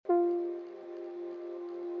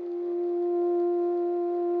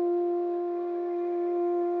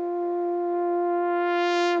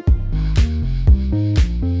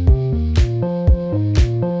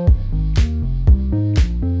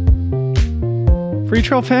Free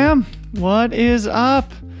Trail fam, what is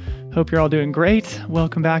up? Hope you're all doing great.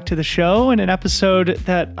 Welcome back to the show and an episode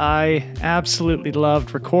that I absolutely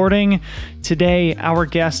loved recording. Today, our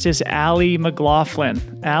guest is Allie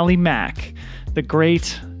McLaughlin, Allie Mac, the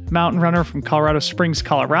great mountain runner from Colorado Springs,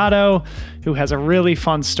 Colorado, who has a really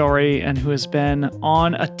fun story and who has been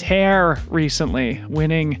on a tear recently,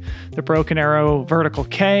 winning the Broken Arrow Vertical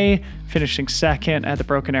K, finishing second at the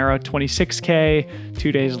Broken Arrow 26K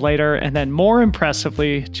 2 days later. And then more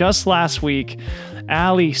impressively, just last week,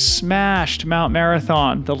 Allie smashed Mount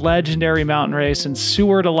Marathon, the legendary mountain race in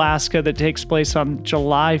Seward, Alaska that takes place on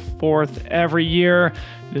July 4th every year.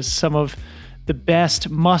 It is some of the best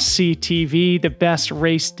must-see TV, the best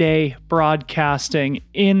race day broadcasting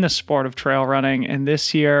in the sport of trail running. And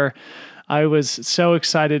this year, I was so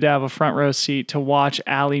excited to have a front row seat to watch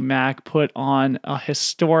Allie Mac put on a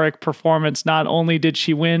historic performance. Not only did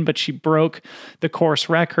she win, but she broke the course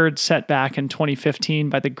record set back in 2015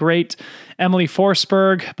 by the great Emily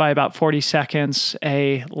Forsberg by about 40 seconds.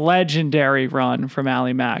 A legendary run from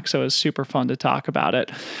Allie Mac, so it was super fun to talk about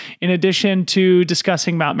it. In addition to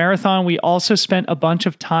discussing Mount Marathon, we also spent a bunch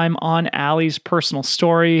of time on Allie's personal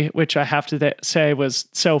story, which I have to say was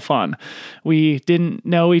so fun. We didn't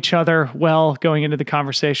know each other well going into the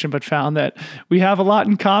conversation, but found that we have a lot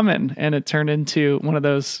in common. And it turned into one of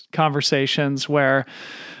those conversations where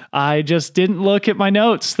I just didn't look at my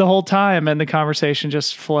notes the whole time, and the conversation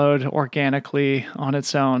just flowed organically on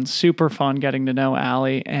its own. Super fun getting to know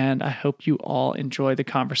Allie, and I hope you all enjoy the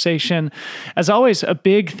conversation. As always, a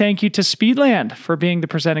big thank you to Speedland for being the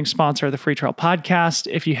presenting sponsor of the Free Trail Podcast.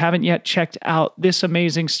 If you haven't yet checked out this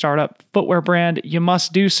amazing startup footwear brand, you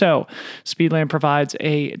must do so. Speedland provides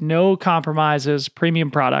a no-compromises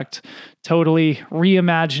premium product, totally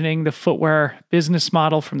reimagining the footwear business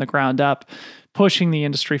model from the ground up, pushing the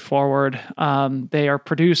industry forward. They are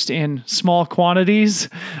produced in small quantities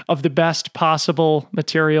of the best possible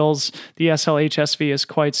materials. The SLHSV is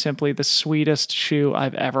quite simply the sweetest shoe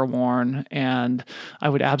I've ever worn, and I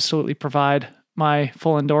would absolutely provide my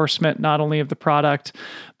full endorsement, not only of the product,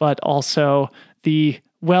 but also the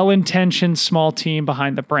well-intentioned small team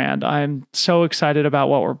behind the brand. I'm so excited about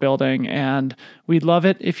what we're building, and we'd love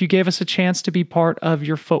it if you gave us a chance to be part of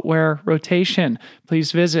your footwear rotation.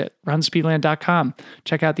 Please visit runspeedland.com.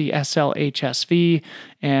 Check out the SLHSV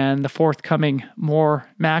and the forthcoming more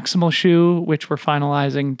maximal shoe, which we're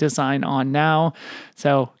finalizing design on now.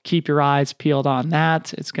 So keep your eyes peeled on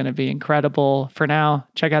that. It's going to be incredible. For now,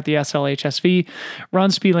 check out the SLHSV,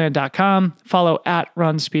 runspeedland.com. Follow at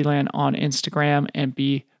runspeedland on Instagram and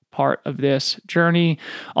be part of this journey.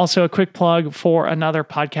 Also, a quick plug for another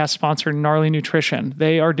podcast sponsor, Gnarly Nutrition.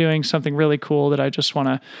 They are doing something really cool that I just want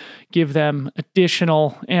to give them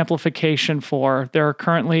additional amplification for. They're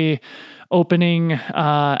currently opening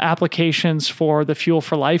applications for the Fuel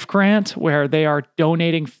for Life grant, where they are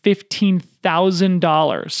donating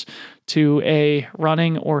 $15,000 to a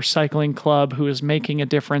running or cycling club who is making a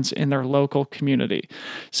difference in their local community.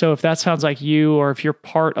 So if that sounds like you, or if you're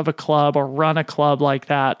part of a club or run a club like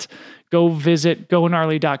that, go visit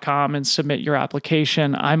gognarly.com and submit your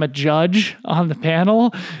application. I'm a judge on the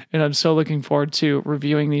panel, and I'm so looking forward to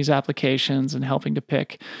reviewing these applications and helping to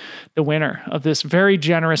pick the winner of this very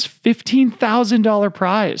generous $15,000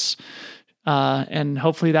 prize. And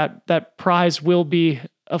hopefully that prize will be,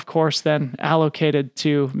 of course, then allocated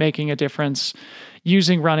to making a difference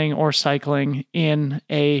using running or cycling in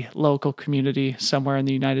a local community somewhere in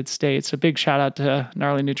the United States. A big shout out to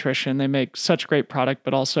Gnarly Nutrition. They make such great product,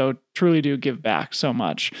 but also truly do give back so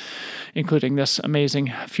much, including this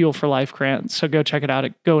amazing Fuel for Life grant. So go check it out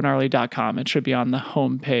at gognarly.com. It should be on the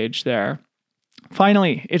homepage there.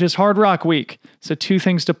 Finally, it is Hard Rock Week, so 2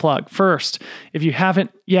 things to plug. First, if you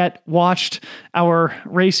haven't yet watched our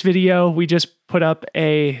race video, we just put up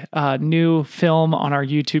a new film on our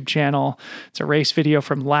YouTube channel. It's a race video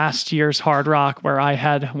from last year's Hard Rock, where I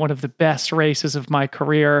had one of the best races of my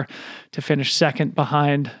career to finish second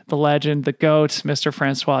behind the legend, the GOAT, Mr.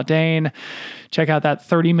 Francois Dane. Check out that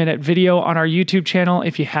 30-minute video on our YouTube channel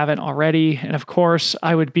if you haven't already. And of course,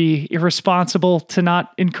 I would be irresponsible to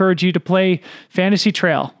not encourage you to play Fantasy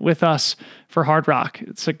Trail with us for Hard Rock.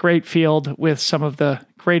 It's a great field with some of the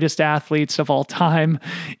greatest athletes of all time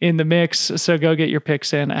in the mix. So go get your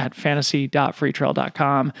picks in at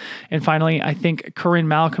fantasy.freetrail.com. And finally, I think Corinne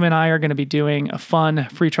Malcolm and I are going to be doing a fun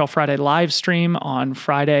Free Trail Friday live stream on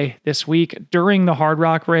Friday this week during the Hard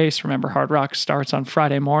Rock race. Remember, Hard Rock starts on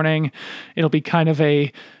Friday morning. It'll be kind of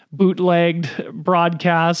a bootlegged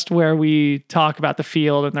broadcast where we talk about the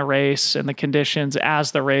field and the race and the conditions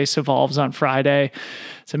as the race evolves on Friday.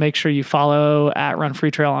 So make sure you follow at Run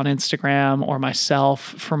Free Trail on Instagram or myself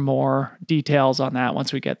for more details on that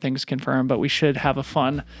once we get things confirmed. But we should have a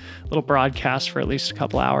fun little broadcast for at least a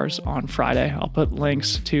couple hours on Friday. I'll put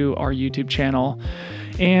links to our YouTube channel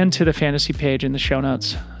and to the fantasy page in the show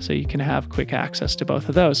notes so you can have quick access to both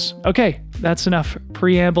of those. Okay, that's enough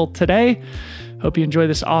preamble today. Hope you enjoy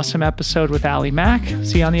this awesome episode with Allie Mack.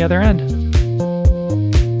 See you on the other end.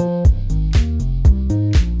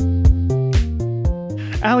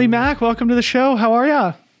 Allie Mack, welcome to the show. How are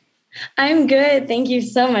ya? I'm good. Thank you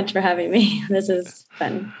so much for having me. This is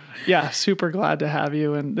fun. Yeah, super glad to have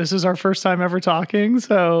you. And this is our first time ever talking.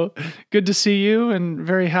 So good to see you and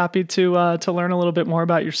very happy to learn a little bit more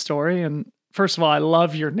about your story. And first of all, I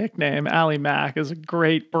love your nickname. Allie Mack is a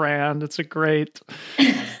great brand. It's a great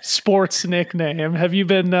sports nickname. Have you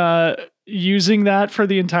been using that for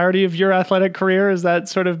the entirety of your athletic career? Has that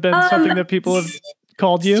sort of been something that people have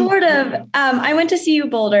called you? Sort of. I went to CU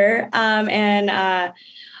Boulder and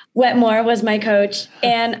Wetmore was my coach.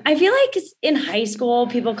 And I feel like in high school,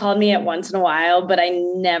 people called me it once in a while, but I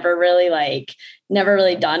never really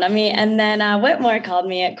dawned on me. And then Wetmore called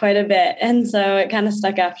me it quite a bit. And so it kind of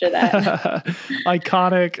stuck after that.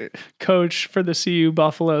 Iconic coach for the CU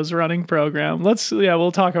Buffaloes running program.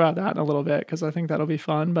 We'll talk about that in a little bit because I think that'll be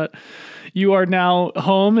fun. But you are now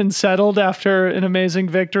home and settled after an amazing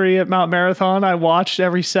victory at Mount Marathon. I watched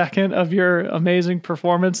every second of your amazing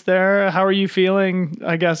performance there. How are you feeling,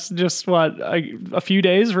 I guess, just a few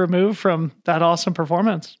days removed from that awesome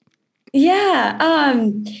performance? Yeah.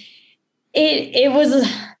 It was,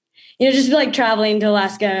 just like traveling to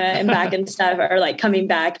Alaska and back and stuff, or like coming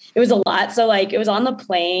back. It was a lot. So like it was on the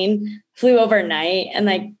plane, flew overnight. And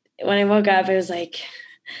like when I woke up, it was like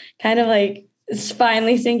kind of like it's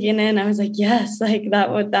finally sinking in. I was like, yes, like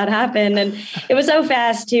that happened. And it was so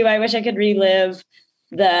fast too. I wish I could relive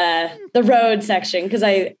the road section because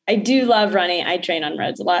I do love running. I train on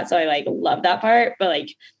roads a lot. So I like love that part. But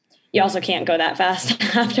like you also can't go that fast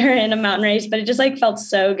after in a mountain race, but it just like felt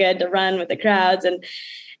so good to run with the crowds.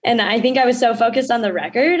 And I think I was so focused on the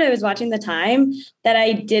record. I was watching the time that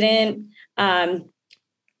I didn't, I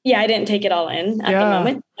didn't take it all in at the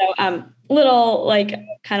moment. So, little like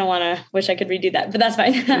kind of wish I could redo that, but that's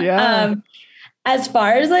fine. Yeah. As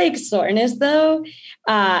far as like soreness though,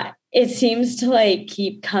 it seems to like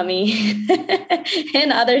keep coming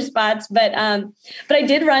in other spots, but I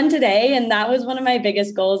did run today, and that was one of my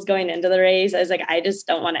biggest goals going into the race. I was like, I just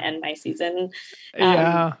don't want to end my season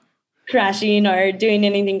crashing or doing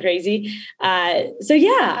anything crazy. I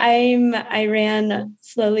ran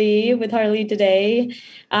slowly with Harley today,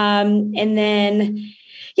 and then.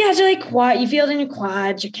 Yeah, so like quad, you feel it in your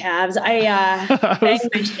quads, your calves. Banged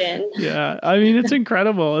my shin. Yeah, I mean, it's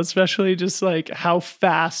incredible, especially just like how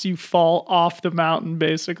fast you fall off the mountain,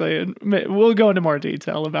 basically. And we'll go into more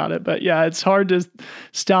detail about it. But yeah, it's hard to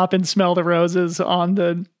stop and smell the roses on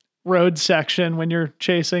the road section when you're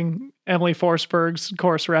chasing Emily Forsberg's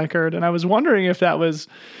course record. And I was wondering if that was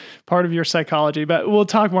part of your psychology, but we'll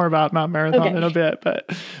talk more about Mount Marathon in a bit.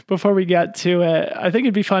 But before we get to it, I think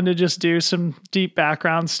it'd be fun to just do some deep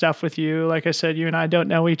background stuff with you. Like I said, you and I don't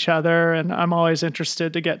know each other, and I'm always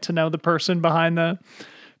interested to get to know the person behind the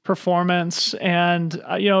performance. And,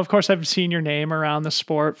 of course, I've seen your name around the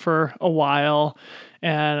sport for a while,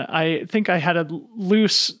 and I think I had a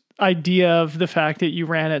loose idea of the fact that you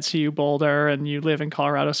ran at CU Boulder and you live in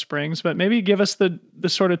Colorado Springs, but maybe give us the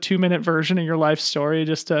sort of 2-minute version of your life story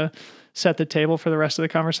just to set the table for the rest of the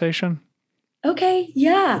conversation. Okay.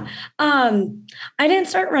 Yeah. I didn't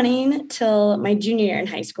start running till my junior year in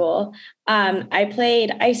high school. I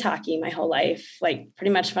played ice hockey my whole life, like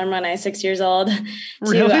pretty much from when I was 6 years old.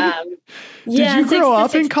 Really? Did you grow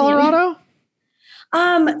up in Colorado?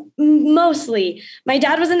 Mostly. My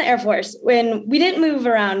dad was in the Air Force when we didn't move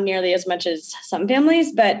around nearly as much as some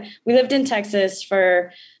families, but we lived in Texas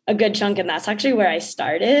for a good chunk, and that's actually where I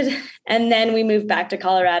started. And then we moved back to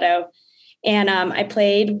Colorado, and I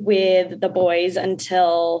played with the boys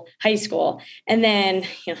until high school. And then,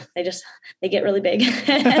 they get really big.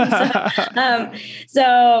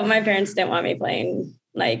 So my parents didn't want me playing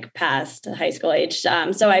like past high school age.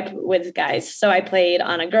 With guys. So I played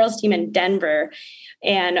on a girls team in Denver,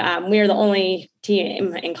 and we were the only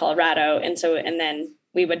team in Colorado. And then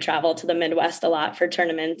we would travel to the Midwest a lot for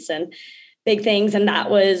tournaments and big things. And that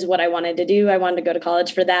was what I wanted to do. I wanted to go to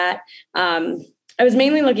college for that. I was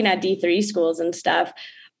mainly looking at D3 schools and stuff,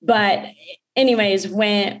 but anyways,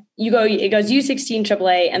 when you go, it goes U16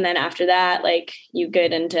 AAA. And then after that, like you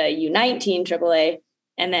get into U19 AAA,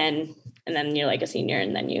 and then and then you're like a senior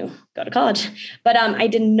and then you go to college. But I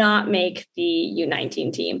did not make the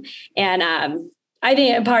U19 team. And I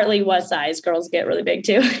think it partly was size. Girls get really big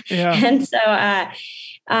too. Yeah. And so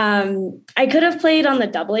I could have played on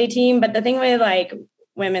the AA team, but the thing with like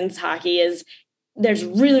women's hockey is there's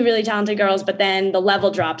really, really talented girls, but then the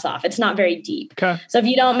level drops off. It's not very deep. Okay. So if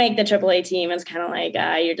you don't make the AAA team, it's kind of like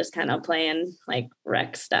you're just kind of playing like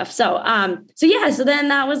rec stuff. So so then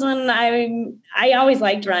that was when I always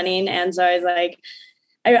liked running, and so I was like,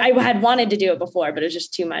 I had wanted to do it before, but it was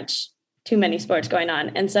just too many sports going on.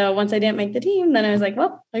 And so once I didn't make the team, then I was like,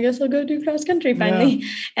 well, I guess I'll go do cross country finally. Yeah.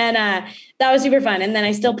 And that was super fun. And then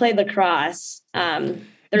I still played lacrosse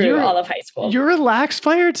through all of high school. You're a lax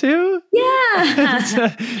player too? Yeah.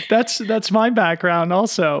 That's my background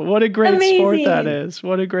also. What a great sport that is.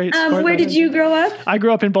 What a great sport. Where did you grow up? I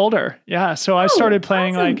grew up in Boulder. Yeah. So I started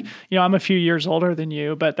playing awesome. I'm a few years older than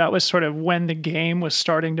you, but that was sort of when the game was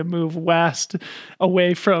starting to move west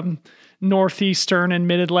away from Northeastern and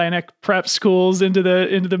Mid-Atlantic prep schools into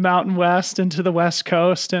the Mountain West, into the West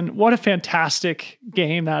Coast. And what a fantastic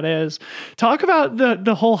game that is. Talk about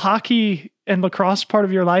the whole hockey and lacrosse part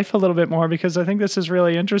of your life a little bit more, because I think this is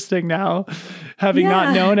really interesting now, having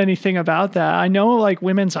not known anything about that. I know like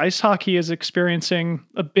women's ice hockey is experiencing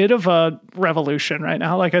a bit of a revolution right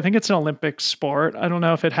now. Like I think it's an Olympic sport. I don't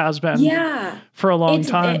know if it has been for a long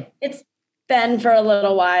time. It's been for a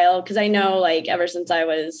little while, because I know like ever since I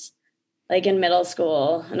was like in middle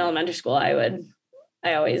school and elementary school, I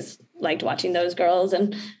always liked watching those girls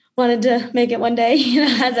and wanted to make it one day,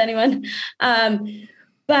 as anyone.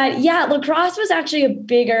 But yeah, lacrosse was actually a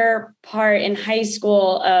bigger part in high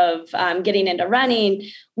school of getting into running.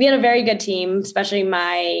 We had a very good team, especially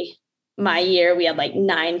my year. We had like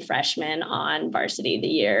 9 freshmen on varsity the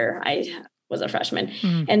year I was a freshman.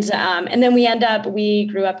 Mm. And so, and then we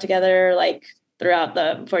grew up together like throughout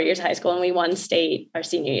the 4 years of high school, and we won state our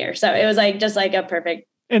senior year. So it was like just like a perfect.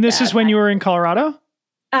 And this is when you were in Colorado?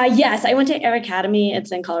 Yes, I went to Air Academy. It's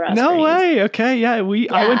in Colorado. No way. Okay. Yeah. I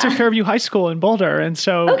went to Fairview High School in Boulder. And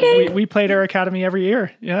so we played Air Academy every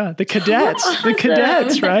year. Yeah. The cadets, the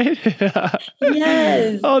cadets, right?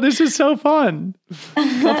 Yes. Oh, this is so fun.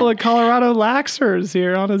 A couple of Colorado laxers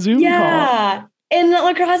here on a Zoom call. Yeah. And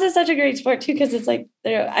lacrosse is such a great sport too, because it's like,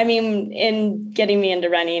 in getting me into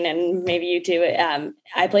running, and maybe you too,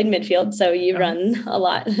 I played midfield, so you run a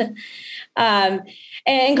lot.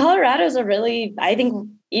 And Colorado is I think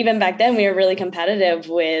even back then we were really competitive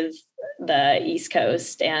with the East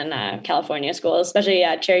Coast and California schools, especially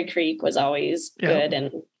Cherry Creek was always good,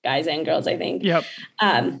 and guys and girls, I think. Yep.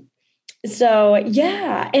 So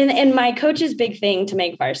yeah. And my coach's big thing to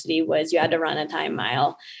make varsity was you had to run a time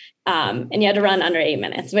mile. And you had to run under 8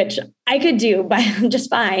 minutes, which I could do by just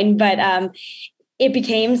fine. But it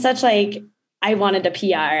became such like, I wanted to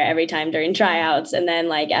PR every time during tryouts and then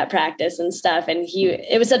like at practice and stuff. And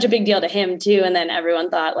it was such a big deal to him too. And then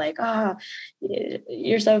everyone thought like, oh,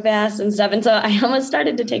 you're so fast and stuff. And so I almost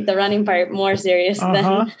started to take the running part more serious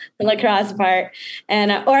than the lacrosse part.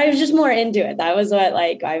 And, or I was just more into it. That was what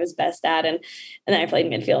like I was best at. And then I played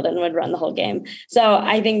midfield and would run the whole game. So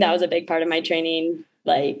I think that was a big part of my training,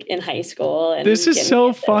 like in high school. And this is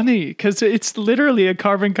so funny because it's literally a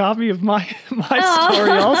carbon copy of my story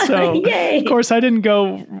also. Yay. Of course, I didn't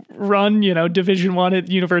go run, Division I at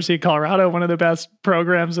University of Colorado, one of the best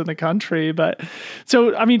programs in the country. But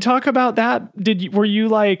so, I mean, talk about that. Were you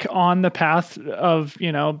like on the path of,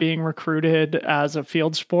 being recruited as a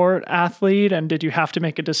field sport athlete? And did you have to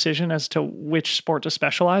make a decision as to which sport to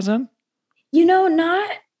specialize in? Not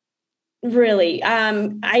really.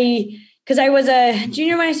 Because I was a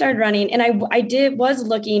junior when I started running, and I was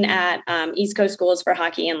looking at East Coast schools for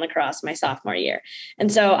hockey and lacrosse my sophomore year.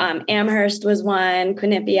 And so Amherst was one,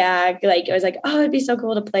 Quinnipiac, like it was like, oh, it'd be so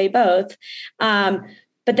cool to play both. But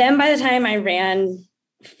then by the time I ran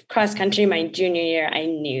cross country my junior year, I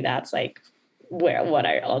knew that's like what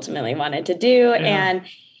I ultimately wanted to do. Yeah. And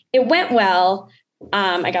it went well.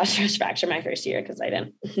 I got a stress fracture my first year because I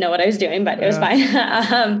didn't know what I was doing, but it was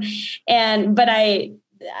fine. But I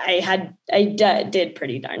did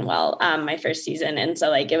pretty darn well my first season. And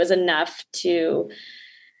so like it was enough to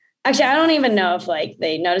actually, I don't even know if like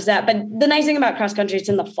they noticed that, but the nice thing about cross country, it's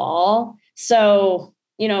in the fall. So,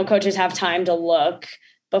 coaches have time to look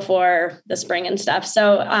before the spring and stuff.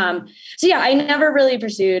 So yeah, I never really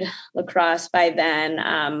pursued lacrosse by then.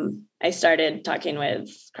 I started talking with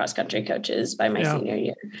cross country coaches by my senior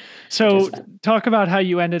year. So talk about how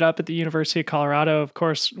you ended up at the University of Colorado. Of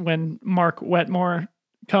course, when Mark Wetmore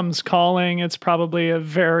comes calling, it's probably a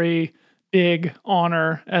very big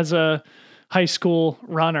honor as a high school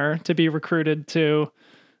runner to be recruited to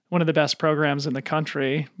one of the best programs in the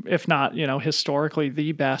country, if not, historically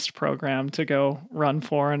the best program to go run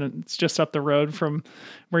for. And it's just up the road from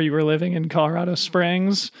where you were living in Colorado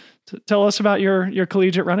Springs. Tell us about your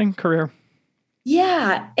collegiate running career.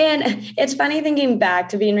 Yeah. And it's funny thinking back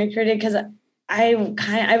to being recruited because I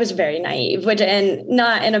was very naive, and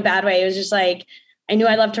not in a bad way. It was just like, I knew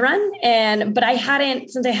I loved to run. But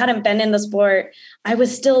since I hadn't been in the sport, I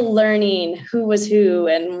was still learning who was who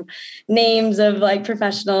and names of like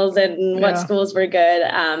professionals and what schools were good.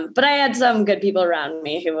 But I had some good people around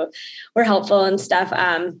me who were helpful and stuff.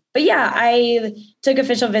 But yeah, I took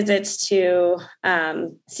official visits to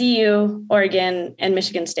CU, Oregon, and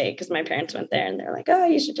Michigan State because my parents went there and they're like, oh,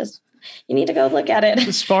 you need to go look at it.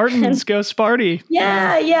 The Spartans, go Sparty.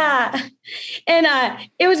 Yeah. And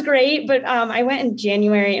it was great, but I went in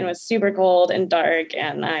January and it was super cold and dark,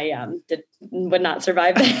 and I would not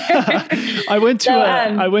survive there. I went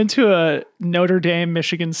to a Notre Dame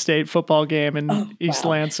Michigan State football game in East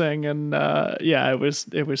Lansing, and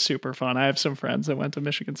it was super fun. I have some friends that went to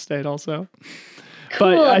Michigan State also.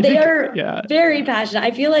 Cool. But they are very passionate. I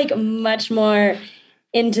feel like much more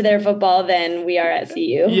into their football than we are at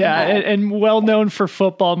CU. Yeah, and well known for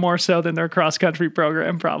football more so than their cross country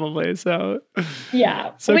program, probably. So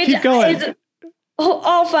yeah, so keep going. It's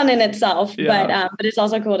all fun in itself, but it's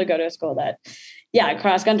also cool to go to a school that,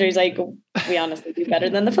 cross country is like, we honestly do better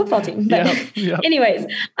than the football team. But anyways,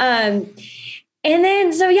 and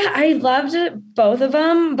then I loved both of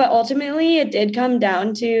them, but ultimately it did come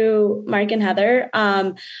down to Mark and Heather.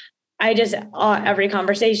 I just, every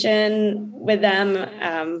conversation with them,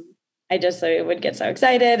 I would get so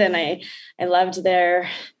excited, and I loved their,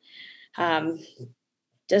 I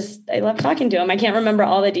love talking to them. I can't remember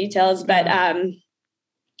all the details, but I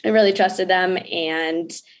really trusted them.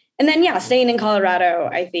 And then, staying in Colorado,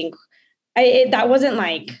 I think that wasn't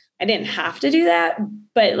like, I didn't have to do that,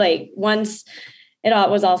 but like once it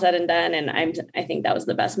all was all said and done, and I think that was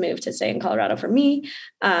the best move to stay in Colorado for me,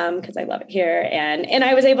 because I love it here. And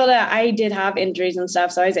I was able to, I did have injuries and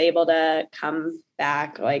stuff, so I was able to come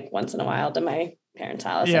back like once in a while to my parents'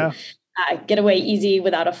 house and get away easy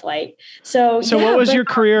without a flight. So what was your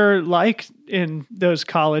career like in those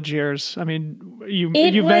college years? I mean, you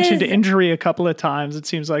mentioned injury a couple of times. It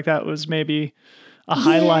seems like that was maybe a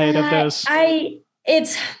highlight of those.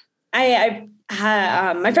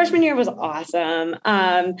 My freshman year was awesome.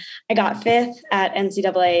 I got 5th at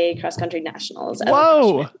NCAA cross country nationals.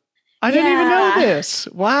 Whoa. I didn't even know this.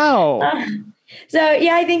 Wow.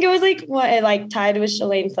 I think it was like tied with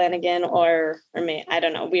Shalane Flanagan or me. I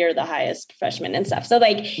don't know. We were the highest freshmen and stuff. So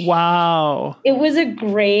wow. It was a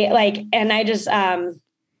great, and I just,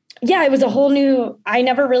 it was a whole new, I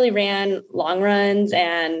never really ran long runs,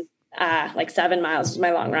 and 7 miles was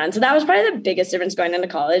my long run. So that was probably the biggest difference going into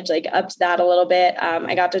college, upped that a little bit.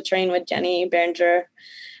 I got to train with Jenny Behringer,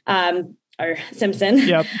 or Simpson.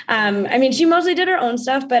 Yep. She mostly did her own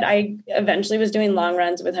stuff, but I eventually was doing long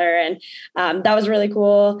runs with her, and that was really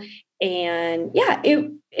cool. And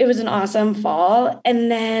it was an awesome fall. And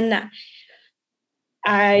then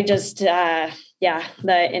I just,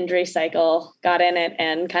 the injury cycle got in it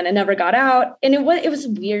and kind of never got out. And it was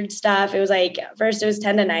weird stuff. It was first it was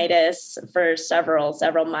tendonitis for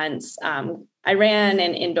several months. I ran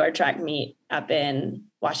an indoor track meet up in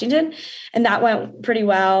Washington, and that went pretty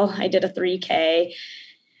well. I did a 3K,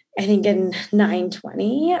 I think in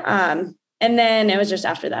 9:20. And then it was just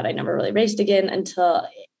after that, I never really raced again until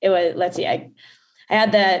it was, I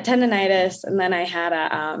had the tendonitis, and then I had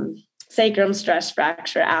a, sacrum stress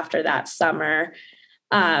fracture after that summer.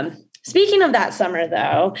 Speaking of that summer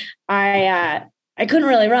though, I couldn't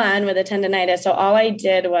really run with a tendonitis. So all I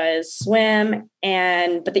did was swim,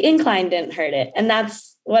 but the incline didn't hurt it. And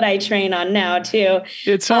that's what I train on now too.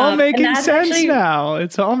 It's all making sense now.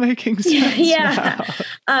 It's all making sense. Yeah.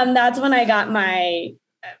 That's when I got my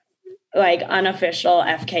unofficial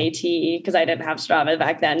FKT, because I didn't have Strava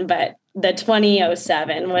back then, but the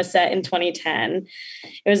 2007 was set in 2010.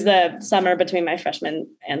 It was the summer between my freshman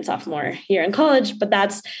and sophomore year in college. But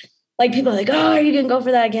that's people are like, oh, are you going to go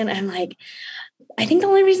for that again? I'm like, I think the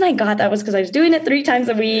only reason I got that was because I was doing it 3 times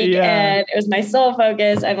a week and it was my sole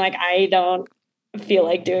focus. I'm like, I don't feel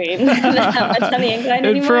like doing that much on the incline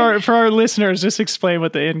anymore. For our listeners, just explain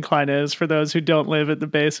what the incline is for those who don't live at the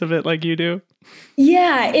base of it like you do.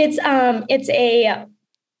 Yeah, it's a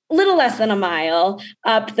little less than a mile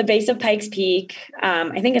up the base of Pikes Peak.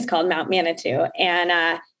 I think it's called Mount Manitou.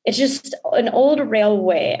 And it's just an old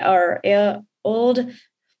railway, or old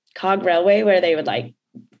cog railway, where they would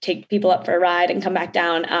take people up for a ride and come back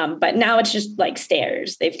down. But now it's just like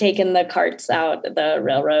stairs. They've taken the carts out the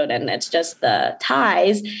railroad and it's just the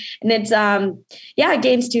ties. And it's, it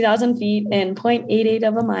gains 2,000 feet in 0.88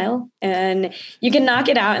 of a mile. And you can knock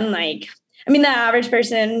it out in like, I mean, the average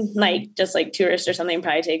person, like just like tourist or something,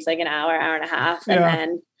 probably takes like an hour and a half.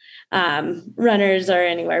 And then runners are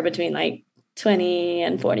anywhere between like 20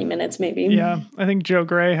 and 40 minutes, maybe. Yeah. I think Joe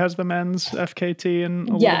Gray has the men's FKT and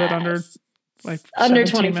a little bit under like under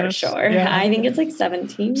 20 minutes. for sure. Yeah. I think it's like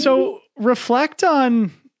 17. So reflect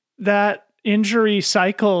on that injury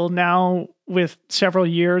cycle now with several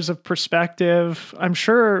years of perspective. I'm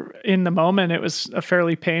sure in the moment it was a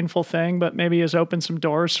fairly painful thing, but maybe has opened some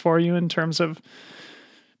doors for you in terms of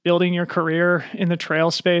building your career in the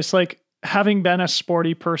trail space. Like having been a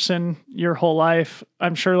sporty person your whole life,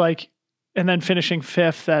 I'm sure and then finishing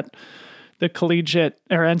fifth at the collegiate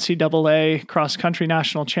or NCAA cross country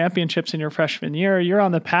national championships in your freshman year, you're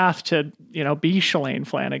on the path to, be Shalane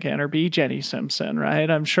Flanagan or be Jenny Simpson, right?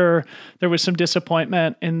 I'm sure there was some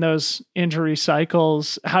disappointment in those injury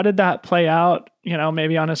cycles. How did that play out,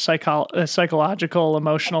 maybe on a psychological,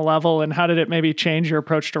 emotional level, and how did it maybe change your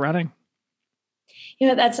approach to running?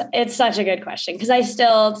 It's such a good question because I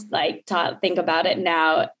still think about it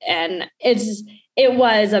now, and it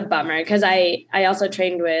was a bummer because I also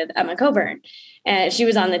trained with Emma Coburn, and she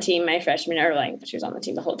was on the team my freshman year, she was on the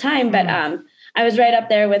team the whole time, but I was right up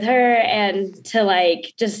there with her, and to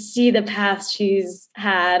just see the path she's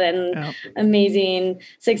had and amazing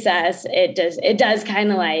success, it does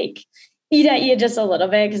kind of eat at you just a little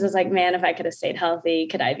bit because it's like, man, if I could have stayed healthy,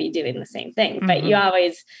 could I be doing the same thing? Mm-hmm. But you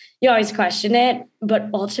always question it. But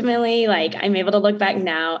ultimately, I'm able to look back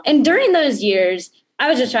now. And during those years, I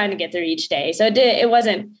was just trying to get through each day. So it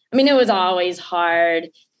was always hard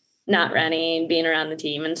not running, being around the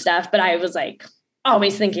team and stuff. But I was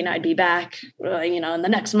always thinking I'd be back, in the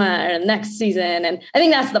next month or the next season. And I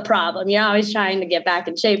think that's the problem. You're always trying to get back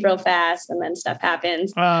in shape real fast and then stuff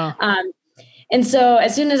happens. And so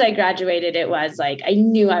as soon as I graduated, it was I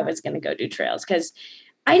knew I was going to go do trails because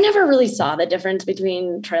I never really saw the difference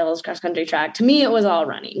between trails, cross country, track. To me, it was all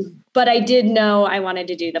running, but I did know I wanted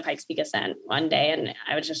to do the Pikes Peak Ascent one day. And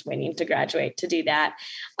I was just waiting to graduate to do that.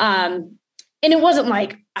 And it wasn't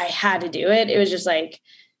like I had to do it. It was just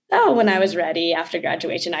when I was ready after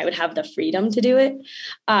graduation, I would have the freedom to do it.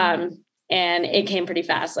 And it came pretty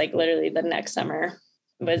fast. Literally the next summer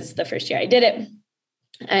was the first year I did it.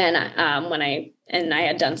 And I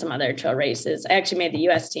had done some other trail races. I actually made the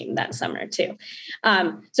US team that summer too.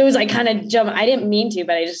 So it was kind of jump. I didn't mean to,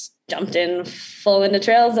 but I just jumped in full into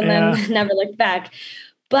trails and then never looked back.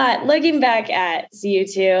 But looking back at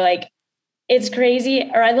CU2, it's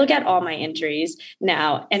crazy. Or I look at all my injuries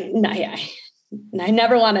now and I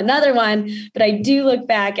never want another one, but I do look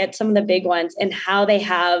back at some of the big ones and how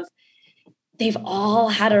they've all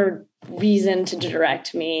had a reason to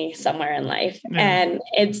direct me somewhere in life. And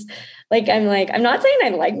it's I'm not saying I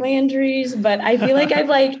like my injuries, but I feel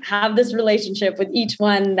I've have this relationship with each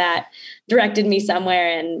one that directed me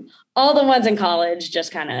somewhere, and all the ones in college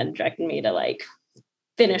just kind of directed me to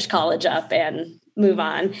finish college up and move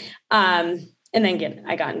on. And then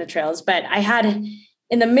I got into trails, but I had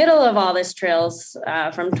in the middle of all this trails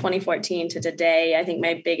from 2014 to today, I think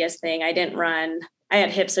my biggest thing, I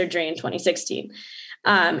had hip surgery in 2016.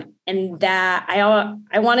 And that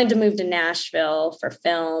I wanted to move to Nashville for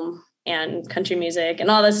film and country music and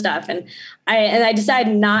all this stuff. And I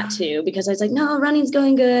decided not to because I was no, running's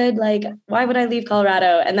going good. Why would I leave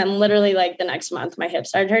Colorado? And then literally the next month, my hip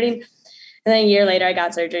started hurting. And then a year later I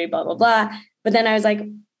got surgery, blah, blah, blah. But then I was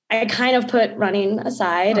I kind of put running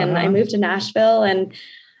aside and I moved to Nashville and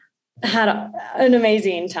had an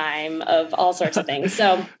amazing time of all sorts of things.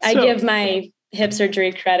 So I give my hip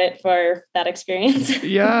surgery credit for that experience.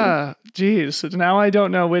 Yeah. Geez. Now I don't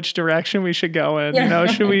know which direction we should go in.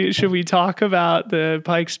 Should we talk about the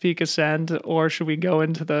Pikes Peak Ascent or should we go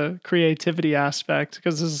into the creativity aspect?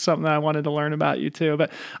 Because this is something that I wanted to learn about you too.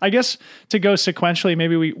 But I guess to go sequentially,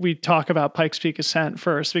 maybe we talk about Pikes Peak Ascent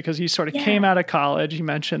first, because you sort of came out of college. You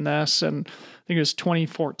mentioned this, and I think it was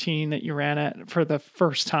 2014 that you ran it for the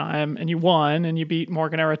first time and you won and you beat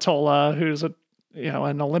Morgan Aratola, who's an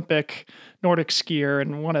Olympic Nordic skier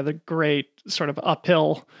and one of the great sort of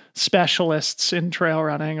uphill specialists in trail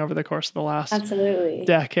running over the course of the last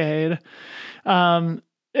decade. And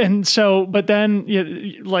so, but then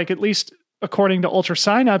at least according to Ultra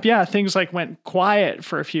Sign Up, things went quiet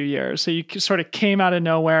for a few years. So you sort of came out of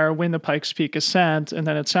nowhere, win the Pikes Peak Ascent. And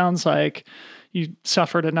then it sounds like you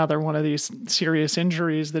suffered another one of these serious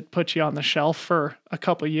injuries that put you on the shelf for a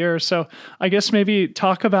couple of years. So I guess maybe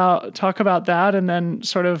talk about that, and then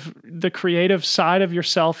sort of the creative side of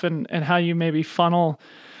yourself and how you maybe funnel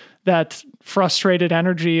that frustrated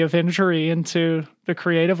energy of injury into the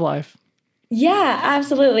creative life. Yeah,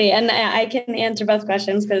 absolutely. And I can answer both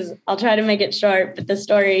questions because I'll try to make it short, but the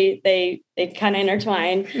story, they kind of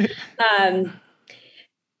intertwine.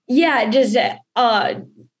 Just, do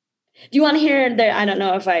you want to hear I don't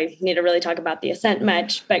know if I need to really talk about the ascent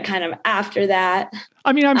much, but kind of after that.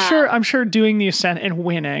 I mean, I'm sure doing the ascent and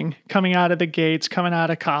winning, coming out of the gates, coming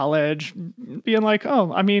out of college, being like,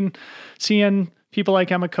 oh, I mean, seeing people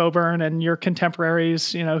like Emma Coburn and your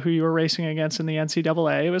contemporaries, who you were racing against in the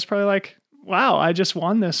NCAA, it was probably like, wow, I just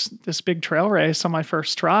won this big trail race on my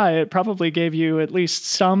first try. It probably gave you at least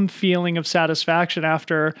some feeling of satisfaction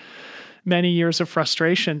after many years of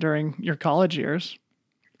frustration during your college years.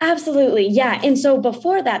 Absolutely. Yeah. And so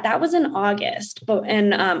before that was in August.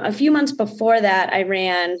 And a few months before that, I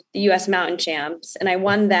ran the US Mountain Champs, and I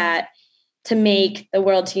won that to make the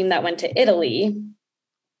world team that went to Italy.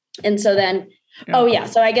 And so then,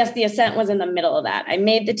 so I guess the ascent was in the middle of that. I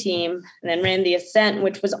made the team and then ran the ascent,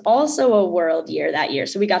 which was also a world year that year.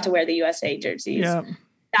 So we got to wear the USA jerseys. Yeah.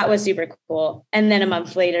 That was super cool. And then a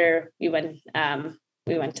month later, we went to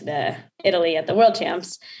the Italy at the World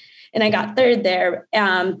Champs, and I got third there.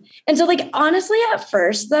 And so honestly, at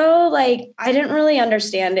first though, I didn't really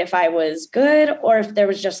understand if I was good or if there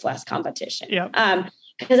was just less competition. Yeah.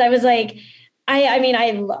 Because I was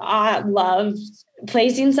I loved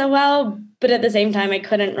placing so well, but at the same time, I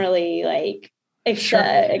couldn't really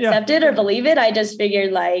accept it or believe it. I just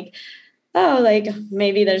figured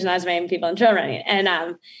maybe there's not as many people in trail running.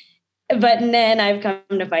 And, but then I've come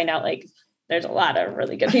to find out there's a lot of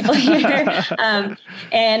really good people here.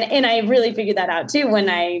 And I really figured that out too,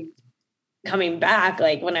 when coming back,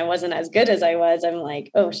 when I wasn't as good as I was, I'm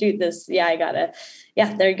like, oh shoot, they're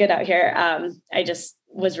good out here. I just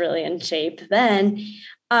was really in shape then.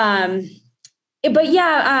 I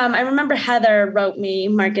remember Heather wrote me,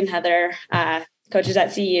 Mark and Heather, coaches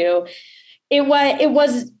at CU. It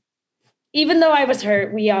was, even though I was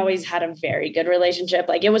hurt, we always had a very good relationship.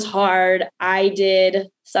 It was hard. I did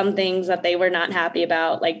some things that they were not happy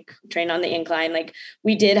about, train on the incline.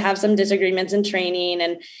 We did have some disagreements in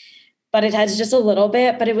training, but it has just a little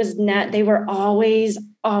bit, but it was not, they were always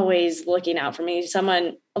looking out for me.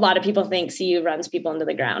 A lot of people think CU runs people into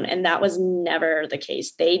the ground, and that was never the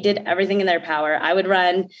case. They did everything in their power. I would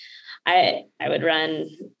run,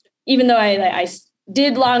 even though I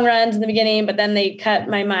did long runs in the beginning, but then they cut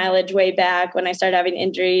my mileage way back when I started having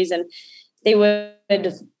injuries, and they would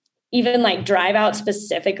even drive out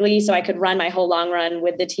specifically so I could run my whole long run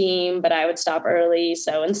with the team, but I would stop early.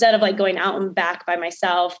 So instead of going out and back by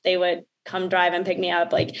myself, they would come drive and pick me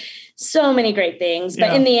up, so many great things.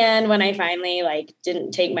 But in the end, when I finally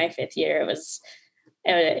didn't take my fifth year,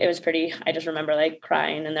 it was pretty, I just remember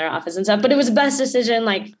crying in their office and stuff, but it was the best decision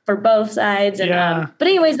for both sides. And, but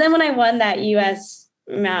anyways, then when I won that US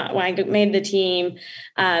Mount, when I made the team,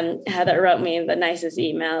 Heather wrote me the nicest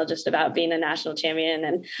email just about being a national champion.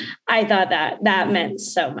 And I thought that meant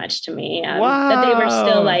so much to me, that they were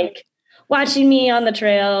still watching me on the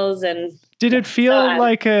trails. And did it feel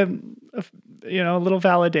like a little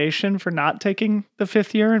validation for not taking the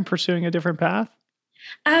fifth year and pursuing a different path?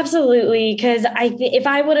 Absolutely. Because if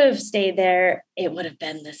I would have stayed there, it would have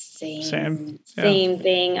been the same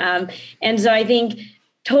thing. And so I think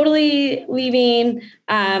totally leaving,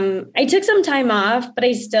 I took some time off, but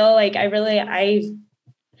I still I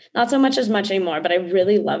not so much anymore, but I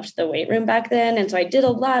really loved the weight room back then. And so I did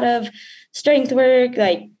a lot of strength work,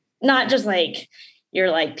 not just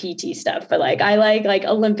your PT stuff, but I like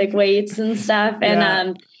Olympic weights and stuff.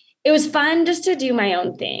 And, it was fun just to do my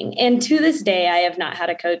own thing. And to this day, I have not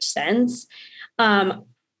had a coach since.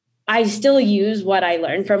 I still use what I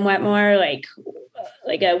learned from Wetmore, like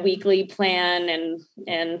a weekly plan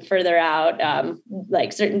and further out,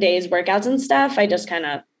 certain days, workouts and stuff. I just kind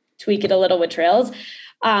of tweak it a little with trails.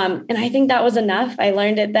 And I think that was enough. I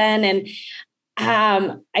learned it then. And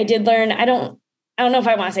I did learn, I don't know if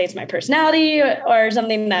I want to say it's my personality or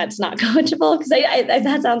something that's not coachable, because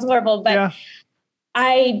that sounds horrible, but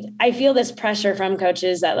I feel this pressure from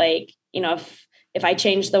coaches that if I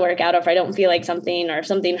change the workout, or if I don't feel like something, or if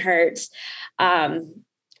something hurts, I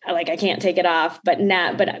can't take it off. But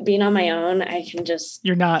being on my own, I can just,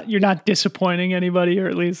 you're not disappointing anybody, or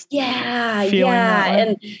at least feeling that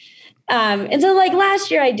way. And so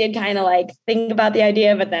last year I did kind of think about the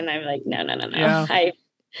idea, but then I'm like, no,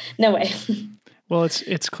 no way. Well,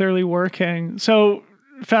 it's clearly working. So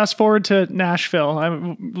fast forward to Nashville. I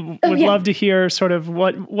would love to hear sort of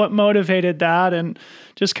what motivated that, and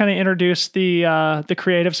just kind of introduce the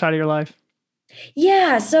creative side of your life.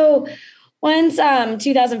 Yeah. So once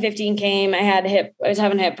 2015 came, I was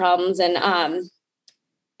having hip problems, and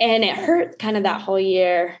it hurt kind of that whole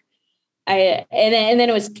year. And then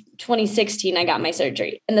it was 2016, I got my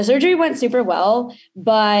surgery, and the surgery went super well,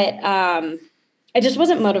 but I just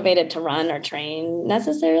wasn't motivated to run or train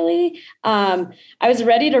necessarily. I was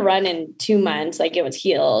ready to run in 2 months, like it was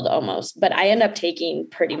healed almost, but I ended up taking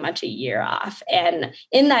pretty much a year off. And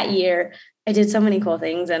in that year, I did so many cool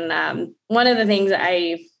things. And one of the things,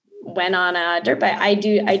 I went on a dirt bike. I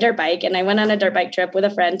dirt bike, and I went on a dirt bike trip with a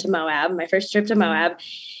friend to Moab, my first trip to Moab.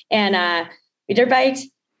 And we dirt biked,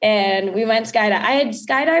 and we went skydiving. I had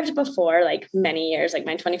skydived before, like many years, like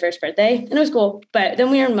my 21st birthday, and it was cool. But then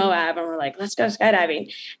we were in Moab, and we're like, let's go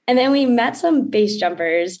skydiving. And then we met some base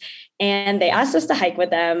jumpers, and they asked us to hike with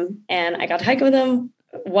them. And I got to hike with them,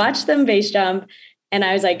 watch them base jump. And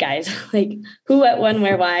I was like, guys, like, who, what, when,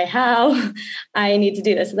 where, why, how? I need to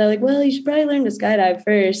do this. And they're like, well, you should probably learn to skydive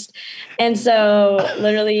first. And so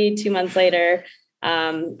literally 2 months later,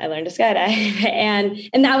 I learned to skydive,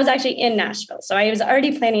 and that was actually in Nashville. So I was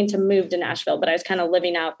already planning to move to Nashville, but I was kind of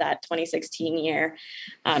living out that 2016 year,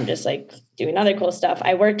 just like doing other cool stuff.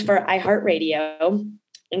 I worked for iHeartRadio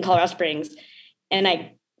in Colorado Springs, and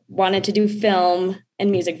I wanted to do film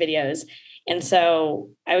and music videos. And so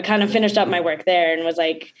I kind of finished up my work there and was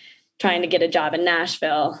like trying to get a job in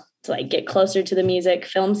Nashville to like get closer to the music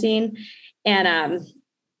film scene. And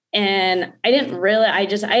I didn't really, I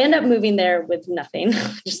ended up moving there with nothing,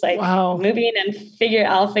 just like moving and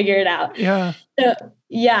I'll figure it out. Yeah.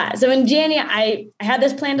 So in January, I had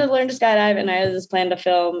this plan to learn to skydive, and I had this plan to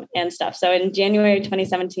film and stuff. So in January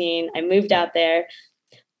 2017, I moved out there,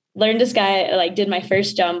 learned to did my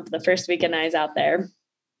first jump the first weekend I was out there.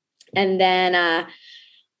 And then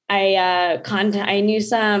I knew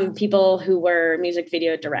some people who were music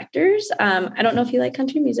video directors. I don't know if you like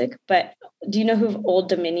country music, but do you know who Old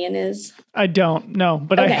Dominion is? I don't know,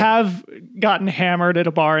 but okay. I have gotten hammered at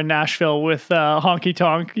a bar in Nashville with honky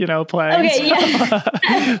tonk, playing. Okay,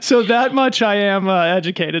 yeah. So that much I am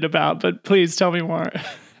educated about, but please tell me more.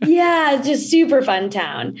 Yeah, just super fun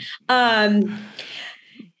town.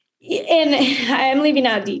 And I'm leaving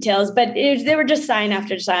out details, but they were just sign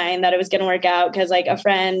after sign that it was going to work out, because like a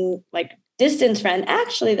friend, like distance friend,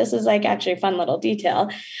 actually, this is like actually a fun little detail.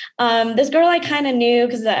 This girl I kind of knew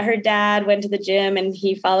because her dad went to the gym and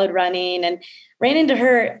he followed running, and ran into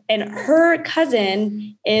her, and her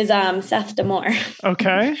cousin is Seth D'Amore.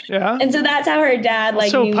 Okay, yeah. And so that's how her dad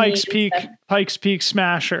knew Pikes Peak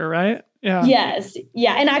smasher, right? Yeah. Yes,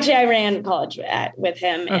 yeah. And actually, I ran college with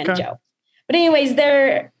him and Joe. But anyways,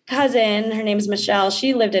 their cousin, her name is Michelle.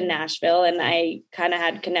 She lived in Nashville, and I kind of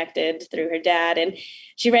had connected through her dad. And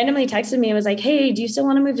she randomly texted me and was like, hey, do you still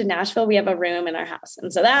want to move to Nashville? We have a room in our house.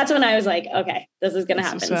 And so that's when I was like, okay, this is going to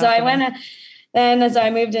happen. So I went so I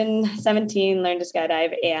moved in 17, learned to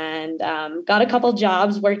skydive, and got a couple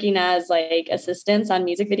jobs working as like assistants on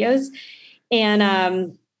music videos. And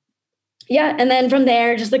and then from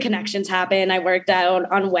there, just the connections happened. I worked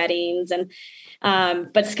out on weddings, and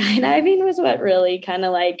but skydiving was what really kind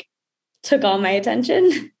of like took all my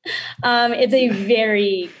attention. It's a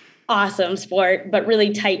very awesome sport, but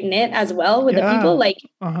really tight knit as well with the people, like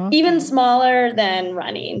even smaller than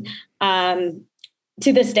running.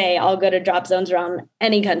 To this day, I'll go to drop zones around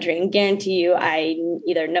any country and guarantee you I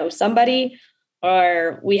either know somebody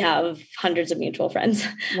or we have hundreds of mutual friends.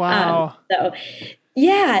 Wow.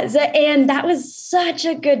 And that was such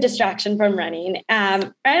a good distraction from running. I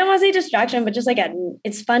don't want to say distraction, but just like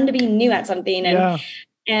it's fun to be new at something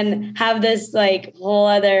and have this like whole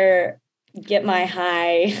other get my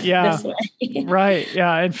high this way. Right.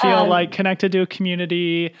 Yeah. And feel like connected to a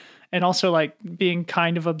community, and also like being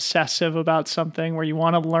kind of obsessive about something where you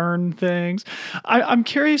want to learn things. I'm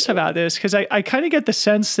curious about this because I kind of get the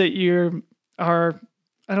sense that you are,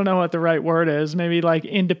 I don't know what the right word is, maybe like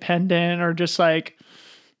independent or just like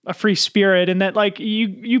a free spirit, and that like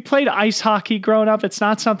you played ice hockey growing up. It's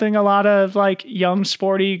not something a lot of like young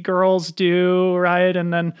sporty girls do, right?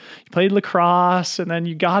 And then you played lacrosse, and then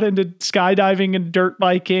you got into skydiving and dirt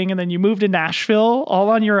biking, and then you moved to Nashville all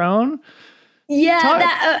on your own.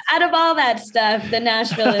 Yeah, out of all that stuff, the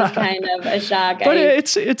Nashville is kind of a shock. But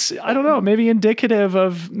it's I don't know, maybe indicative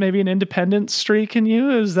of maybe an independent streak in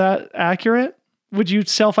you. Is that accurate? Would you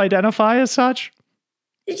self-identify as such?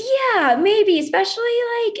 Yeah, maybe. Especially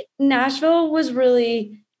like Nashville was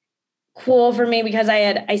really cool for me because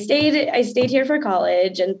I stayed here for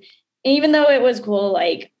college, and even though it was cool,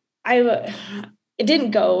 like it it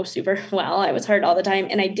didn't go super well. I was hurt all the time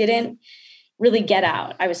and I didn't really get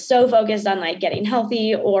out. I was so focused on like getting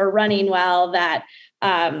healthy or running well that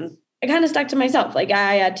I kind of stuck to myself. Like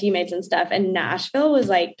I had teammates and stuff, and Nashville was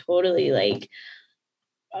like totally like,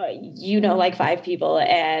 like 5 people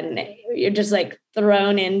and you're just like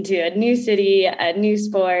thrown into a new city, a new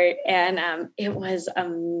sport. And it was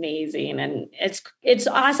amazing. And it's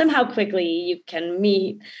awesome how quickly you can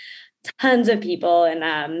meet tons of people.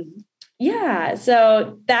 And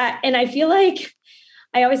so that, and I feel like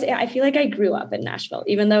I always say, I feel like I grew up in Nashville,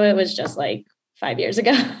 even though it was just like 5 years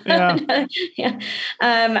ago. Yeah. Yeah.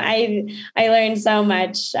 I learned so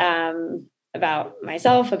much about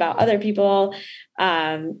myself, about other people.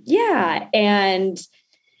 And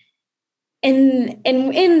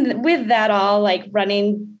with that all, like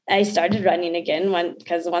running, I started running again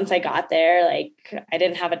because once I got there, like I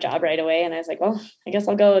didn't have a job right away. And I was like, well, I guess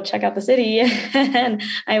I'll go check out the city. And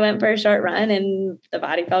I went for a short run and the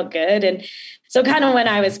body felt good. And so kind of when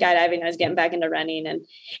I was skydiving, I was getting back into running.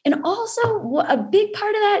 And also a big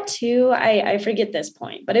part of that too, I forget this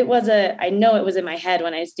point, but I know it was in my head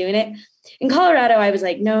when I was doing it. In Colorado, I was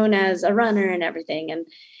like known as a runner and everything. And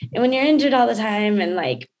when you're injured all the time and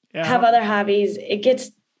like have other hobbies,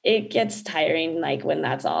 it gets tiring, like when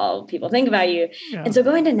that's all people think about you. Yeah. And so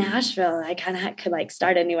going to Nashville, I kind of could like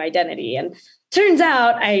start a new identity. And turns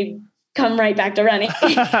out I come right back to running.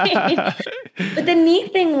 But the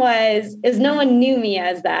neat thing is no one knew me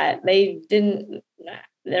as that. They didn't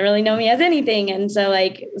really know me as anything. And so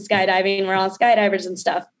like skydiving, we're all skydivers and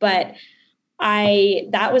stuff. But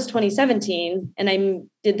that was 2017 and I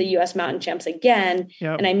did the US Mountain Champs again.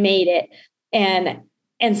 Yep. And I made it.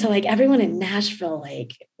 And so like everyone in Nashville,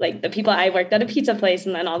 like the people, I worked at a pizza place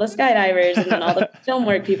and then all the skydivers and then all the film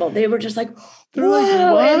work people, they were just like, they're like,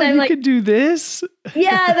 wow, and I'm like, could do this.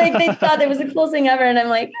 Yeah. Like they thought it was the coolest thing ever. And I'm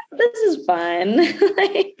like, this is fun.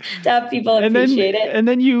 Like, to have people appreciate it. And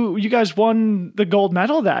then you guys won the gold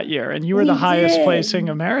medal that year and you were the highest placing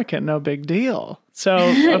American. No big deal. So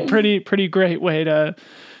a pretty great way to,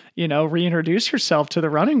 reintroduce yourself to the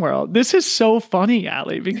running world. This is so funny,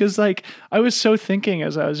 Allie, because like I was so thinking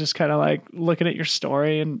as I was just kind of like looking at your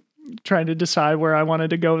story and trying to decide where I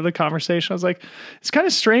wanted to go with the conversation. I was like, it's kind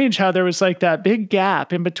of strange how there was like that big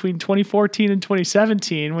gap in between 2014 and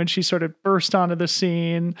 2017 when she sort of burst onto the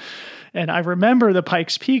scene. And I remember the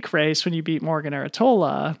Pikes Peak race when you beat Morgan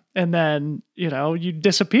Aratola. And then, you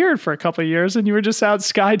disappeared for a couple of years and you were just out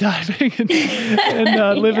skydiving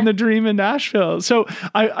and living the dream in Nashville. So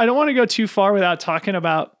I don't want to go too far without talking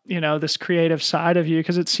about, this creative side of you,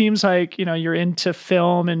 because it seems like, you're into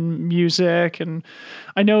film and music. And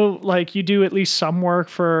I know like you do at least some work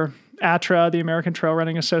for ATRA, the American Trail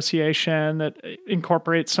Running Association, that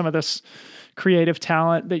incorporates some of this creative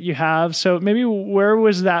talent that you have. So maybe where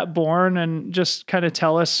was that born, and just kind of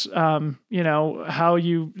tell us, how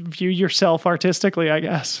you view yourself artistically, I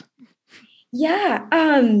guess. Yeah.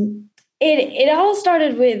 It all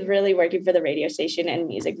started with really working for the radio station and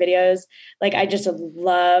music videos. Like, I just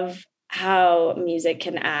love how music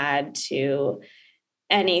can add to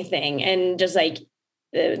anything and just like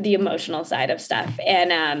the emotional side of stuff.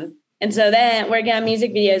 And so then working on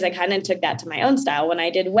music videos, I kind of took that to my own style. When I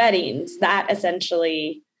did weddings, that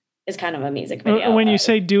essentially is kind of a music video. When you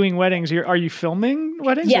say doing weddings, are you filming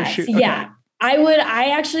weddings? Yes. Or yeah. Okay. I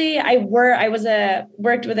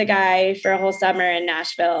worked with a guy for a whole summer in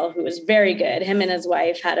Nashville who was very good. Him and his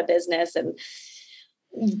wife had a business and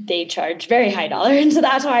they charge very high dollar. And so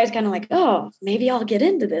that's why I was kind of like, oh, maybe I'll get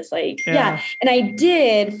into this. Like, yeah. And I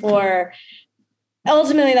did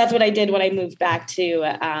ultimately, that's what I did when I moved back to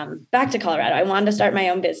Colorado. I wanted to start my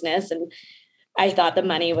own business and I thought the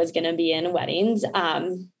money was going to be in weddings.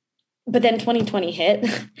 But then 2020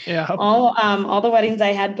 hit. Yeah. All the weddings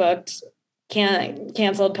I had booked,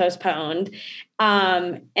 canceled, postponed.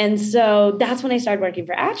 And so that's when I started working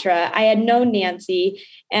for ATRA. I had known Nancy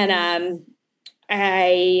and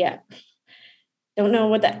I don't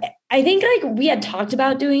know I think like we had talked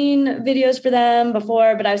about doing videos for them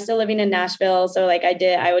before, but I was still living in Nashville. So like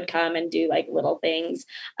I would come and do like little things.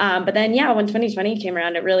 But then, when 2020 came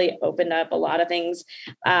around, it really opened up a lot of things.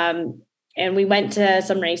 And we went to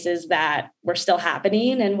some races that were still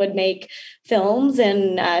happening and would make films,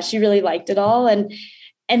 and she really liked it all. And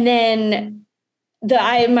then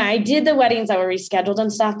I did the weddings that were rescheduled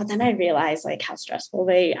and stuff, but then I realized like how stressful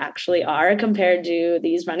they actually are compared to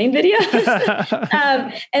these running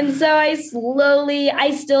videos. And so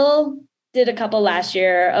I still did a couple last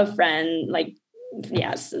year of friend, like,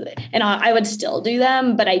 yes. And I would still do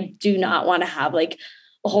them, but I do not want to have like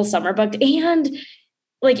a whole summer booked. And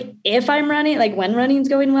like, if I'm running, like when running's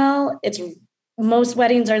going well, it's most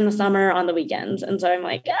weddings are in the summer on the weekends. And so I'm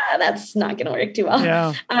like, that's not going to work too well.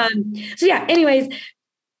 Yeah. So yeah, anyways,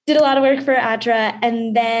 did a lot of work for Atra.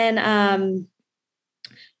 And then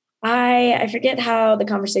I forget how the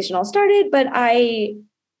conversation all started, but I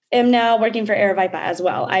am now working for Aravaipa as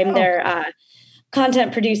well. I'm their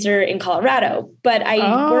content producer in Colorado, but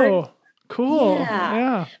I work. Cool.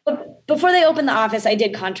 Yeah. But before they opened the office, I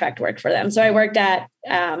did contract work for them. So I worked at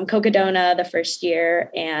Cocodona the first year,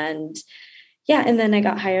 and then I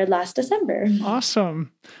got hired last December.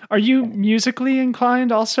 Awesome. Are you musically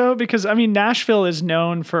inclined also? Because I mean, Nashville is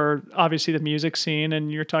known for obviously the music scene, and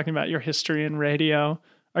you're talking about your history in radio.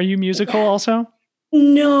 Are you musical also?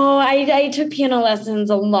 No, I took piano lessons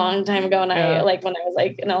a long time ago, and when I was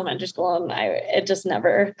like in elementary school, and it just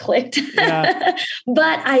never clicked. Yeah.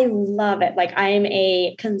 But I love it. Like, I'm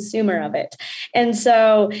a consumer of it. And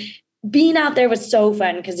so being out there was so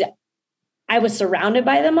fun because I was surrounded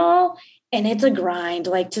by them all. And it's a grind,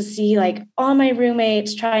 like, to see like all my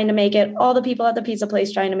roommates trying to make it, all the people at the pizza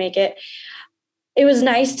place trying to make it. It was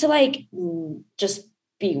nice to like just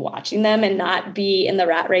be watching them and not be in the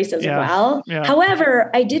rat race as well. Yeah.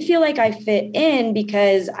 However, I did feel like I fit in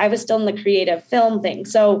because I was still in the creative film thing.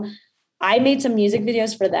 So I made some music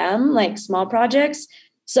videos for them, like small projects.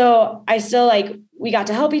 So I still we got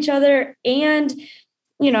to help each other. And,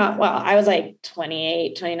 I was like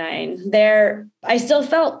 28, 29 there. I still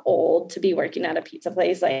felt old to be working at a pizza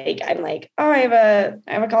place. Like, I'm like, I have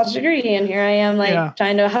a college degree, and here I am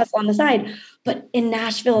trying to hustle on the side. But in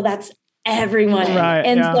Nashville, that's everyone. Right,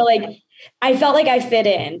 and so I felt like I fit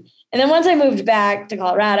in. And then once I moved back to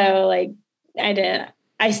Colorado,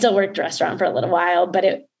 I still worked restaurant for a little while, but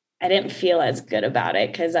I didn't feel as good about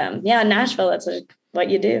it because Nashville, that's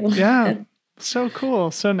what you do. Yeah. So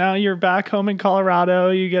cool. So now you're back home in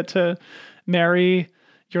Colorado. You get to marry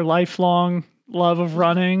your lifelong love of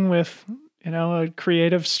running with, a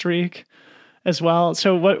creative streak as well.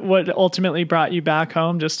 So what ultimately brought you back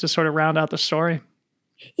home, just to sort of round out the story?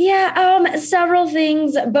 Yeah, several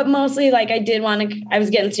things, but mostly I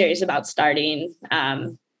was getting serious about starting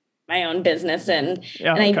my own business, and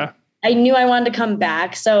I knew I wanted to come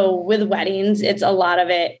back. So with weddings, it's a lot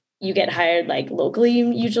of it. You get hired locally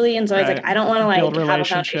usually. And so I was like, I don't want to have a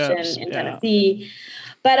foundation in Tennessee,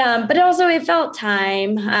 but also it felt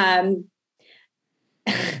time.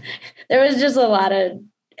 There was just a lot of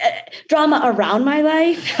drama around my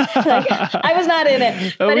life. I was not in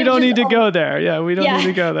it. But we don't need to go there. Yeah, we don't need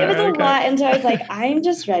to go there. It was a lot. And so I was like, I'm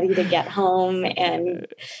just ready to get home and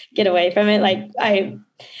get away from it.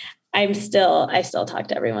 I still talk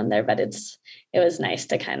to everyone there, but it was nice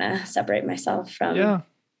to kind of separate myself from that.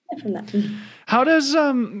 How does,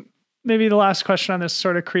 maybe the last question on this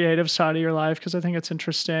sort of creative side of your life, because I think it's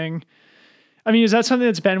interesting. I mean, is that something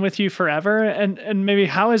that's been with you forever? And maybe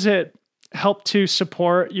how has it helped to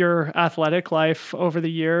support your athletic life over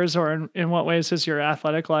the years, or in what ways has your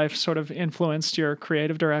athletic life sort of influenced your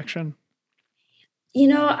creative direction?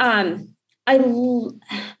 I've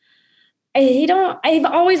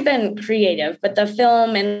always been creative, but the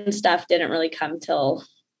film and stuff didn't really come till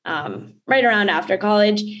right around after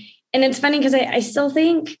college. And it's funny because I still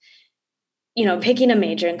think, picking a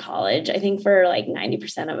major in college, I think for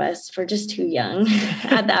 90% of us, we're just too young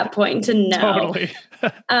at that point to know. Totally.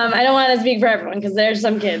 I don't want to speak for everyone because there's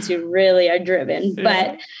some kids who really are driven,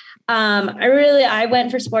 but I went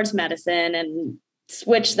for sports medicine and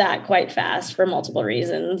switched that quite fast for multiple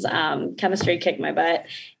reasons. Chemistry kicked my butt.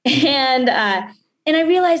 And I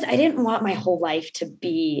realized I didn't want my whole life to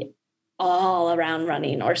be all around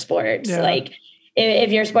running or sports. Yeah.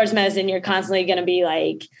 If you're sports medicine, you're constantly going to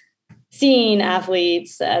be seeing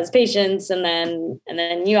athletes as patients, and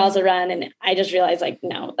then you also run. And I just realized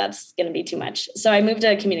no, that's going to be too much. So I moved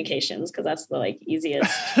to communications because that's the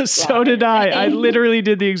easiest. So did I. I literally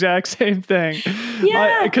did the exact same thing.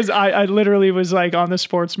 Yeah. Because I literally was on the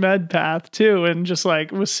sports med path too. And just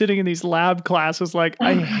was sitting in these lab classes.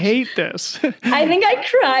 I hate this. I think I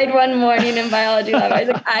cried one morning in biology lab. I was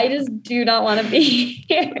like, I just do not want to be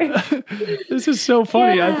here. This is so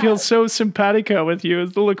funny. Yeah. I feel so simpatico with you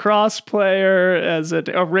as the lacrosse player, as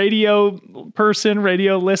a radio person,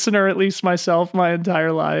 radio listener, at least myself, my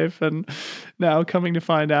entire life. And now coming to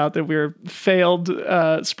find out that we're failed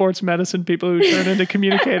sports medicine people who turn into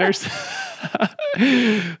communicators.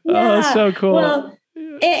 Oh, so cool. Well,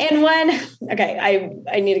 and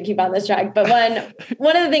I need to keep on this track, but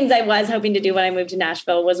one of the things I was hoping to do when I moved to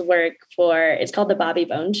Nashville was work it's called the Bobby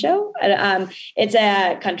Bones Show. It's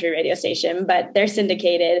a country radio station, but they're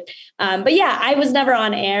syndicated. But yeah, I was never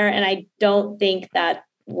on air, and I don't think that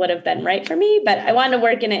would have been right for me, but I wanted to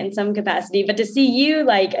work in it in some capacity. But to see you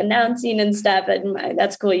like announcing and stuff,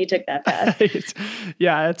 that's cool. You took that path.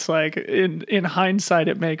 It's like in hindsight,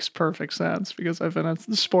 it makes perfect sense because I've been a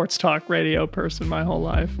sports talk radio person my whole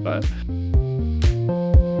life. But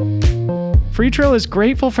Freetrail is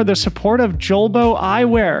grateful for the support of Jolbo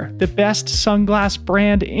Eyewear, the best sunglass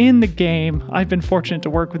brand in the game. I've been fortunate to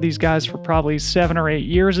work with these guys for probably 7 or 8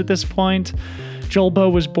 years at this point.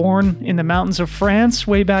 Jolbo was born in the mountains of France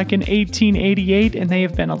way back in 1888, and they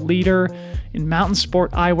have been a leader in mountain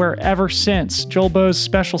sport eyewear ever since. Jolbo's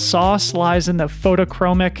special sauce lies in the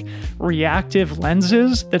photochromic reactive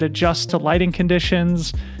lenses that adjust to lighting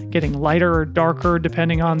conditions, getting lighter or darker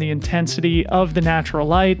depending on the intensity of the natural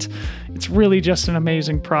light. It's really just an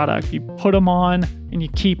amazing product. You put them on and you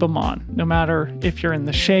keep them on, no matter if you're in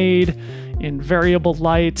the shade, in variable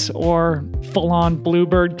light, or full-on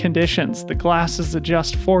bluebird conditions. The glasses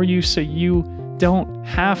adjust for you so you don't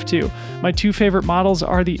have to. My 2 favorite models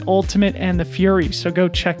are the Ultimate and the Fury, so go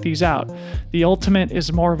check these out. The Ultimate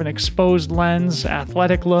is more of an exposed lens,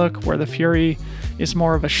 athletic look, where the Fury is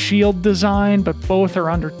more of a shield design, but both are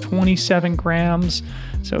under 27 grams,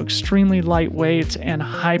 so extremely lightweight and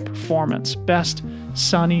high performance. Best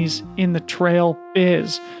sunnies in the trail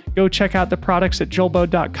biz. Go check out the products at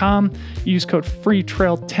jolbo.com. Use code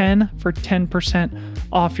FREETRAIL10 for 10%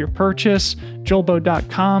 off your purchase.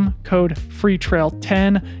 Jolbo.com, code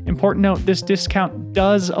FREETRAIL10. Important note, this discount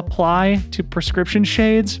does apply to prescription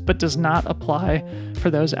shades, but does not apply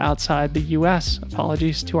for those outside the US.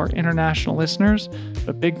 Apologies to our international listeners,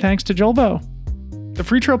 but big thanks to Jolbo. The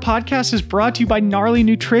Free Trail Podcast is brought to you by Gnarly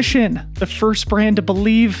Nutrition, the first brand to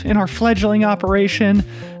believe in our fledgling operation.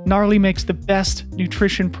 Gnarly makes the best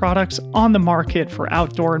nutrition products on the market for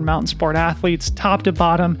outdoor and mountain sport athletes, top to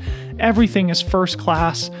bottom. Everything is first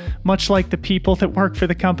class, much like the people that work for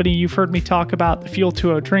the company. You've heard me talk about the Fuel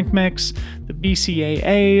 2.0 drink mix, the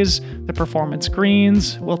BCAAs, the Performance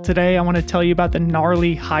Greens. Well, today I want to tell you about the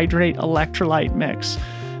Gnarly Hydrate Electrolyte Mix.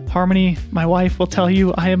 Harmony, my wife, will tell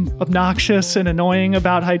you I am obnoxious and annoying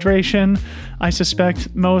about hydration. I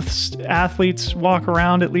suspect most athletes walk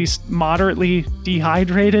around at least moderately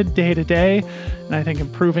dehydrated day to day, and I think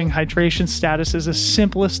improving hydration status is the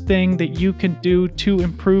simplest thing that you can do to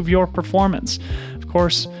improve your performance. Of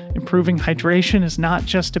course, improving hydration is not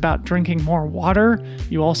just about drinking more water.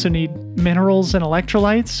 You also need minerals and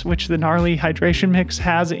electrolytes, which the Gnarly Hydration Mix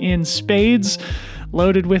has in spades.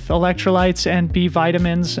 Loaded with electrolytes and B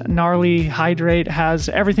vitamins, Gnarly Hydrate has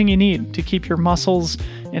everything you need to keep your muscles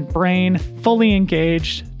and brain fully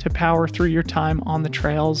engaged to power through your time on the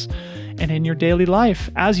trails and in your daily life.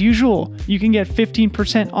 As usual, you can get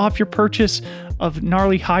 15% off your purchase of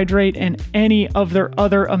Gnarly Hydrate and any of their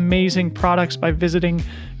other amazing products by visiting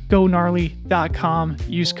gonarly.com.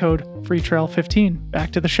 Use code FREETRAIL15.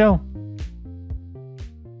 Back to the show.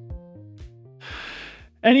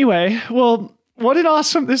 Anyway, well, what an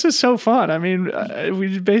awesome, this is so fun. I mean,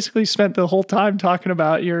 we basically spent the whole time talking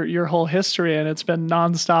about your whole history, and it's been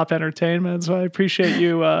nonstop entertainment. So I appreciate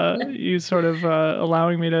you, you sort of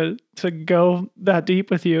allowing me to go that deep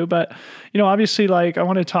with you. But, you know, obviously, like, I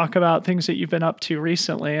want to talk about things that you've been up to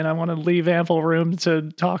recently, and I want to leave ample room to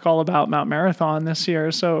talk all about Mount Marathon this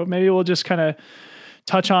year. So maybe we'll just kind of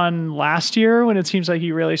touch on last year when it seems like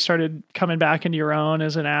you really started coming back into your own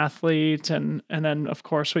as an athlete, and then of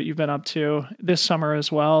course what you've been up to this summer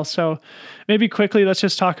as well. So maybe quickly, let's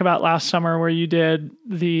just talk about last summer where you did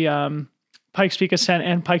the Pikes Peak Ascent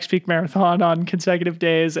and Pikes Peak Marathon on consecutive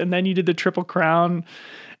days, and then you did the Triple Crown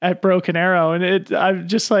at Broken Arrow. And I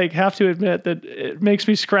just like have to admit that it makes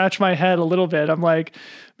me scratch my head a little bit. I'm like,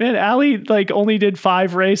 man, Allie like only did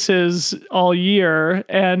 5 races all year,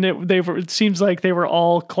 and it seems like they were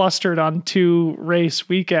all clustered on 2 race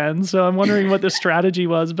weekends. So I'm wondering what the strategy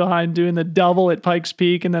was behind doing the double at Pikes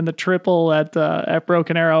Peak and then the triple at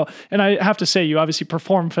Broken Arrow. And I have to say, you obviously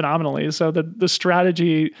performed phenomenally. So the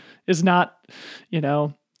strategy is not,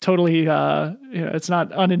 totally, it's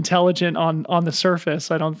not unintelligent on the surface,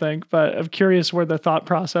 I don't think, but I'm curious where the thought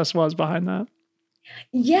process was behind that.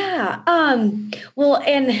 Yeah. Well,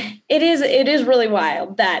 and it is really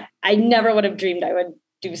wild that I never would have dreamed I would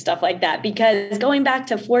do stuff like that, because going back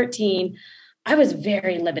to 14, I was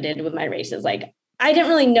very limited with my races. Like, I didn't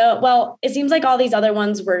really know. Well, it seems like all these other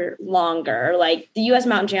ones were longer. Like the US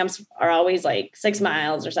Mountain Champs are always like 6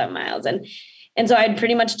 miles or 7 miles. And so I'd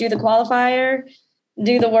pretty much do the qualifier,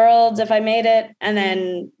 do the Worlds if I made it, and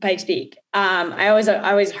then Pikes Peak. I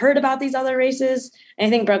always heard about these other races. I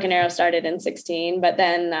think Broken Arrow started in 16, but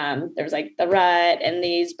then there was like the Rut and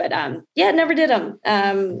these, but never did them.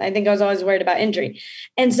 I think I was always worried about injury.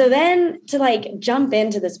 And so then to like jump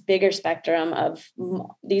into this bigger spectrum of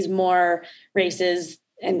these more races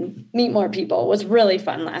and meet more people was really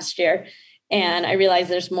fun last year. And I realized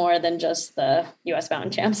there's more than just the US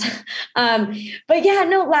Mountain Champs. But yeah,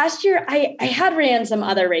 no, last year I had ran some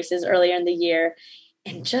other races earlier in the year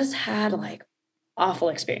and just had like awful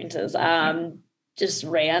experiences. Just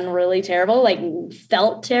ran really terrible, like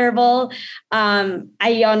felt terrible.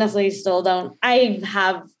 I honestly still don't, I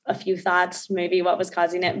have a few thoughts, maybe what was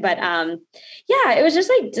causing it, but it was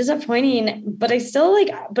just like disappointing, but I still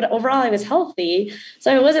but overall I was healthy.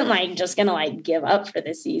 So I wasn't like just going to like give up for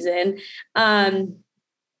the season. And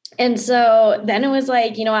so then it was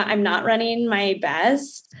like, you know what, I'm not running my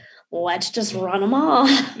best. Let's just run them all.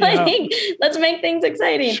 Let's make things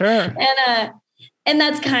exciting. Sure. And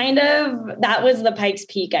that's that was the Pikes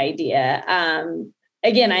Peak idea.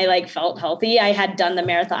 Again, I like felt healthy. I had done the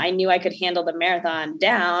marathon. I knew I could handle the marathon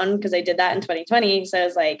down because I did that in 2020. So I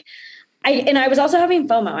was like, I was also having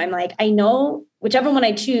FOMO. I'm like, I know whichever one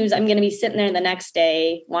I choose, I'm going to be sitting there the next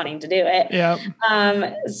day wanting to do it. Yeah.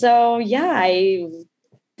 I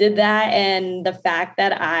did that. And the fact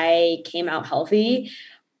that I came out healthy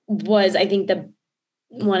was, I think,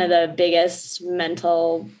 one of the biggest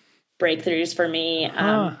mental breakthroughs for me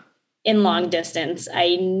in long distance.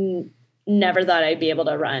 I never thought I'd be able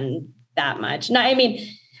to run that much. No, I mean,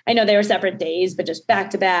 I know they were separate days, but just back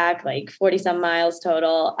to back, like 40 some miles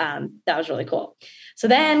total. That was really cool. So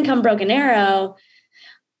then come Broken Arrow,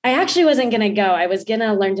 I actually wasn't going to go. I was going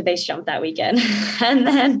to learn to base jump that weekend. And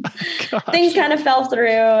then things kind of fell through.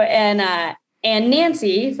 And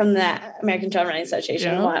Nancy from the American Trail Running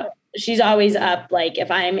Association, she's always up. Like if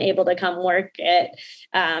I'm able to come work it,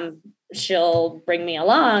 she'll bring me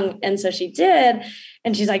along. And so she did.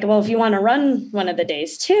 And she's like, well, if you want to run one of the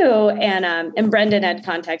days too. And Brendan had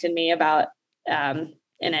contacted me about an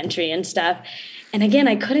entry and stuff. And again,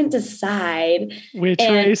 I couldn't decide which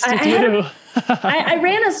race to do. I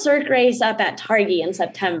ran a circ race up at Targhee in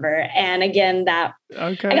September. And again, I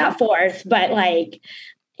got fourth, but like,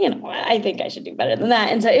 you know, I think I should do better than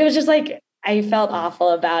that. And so it was just like, I felt awful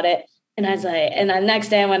about it. And I was like, and the next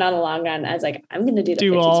day I went on a long run. I was like, I'm going to do the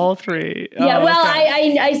 52. All three. Yeah.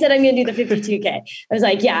 I said, I'm going to do the 52K. I was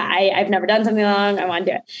like, I've never done something long. I want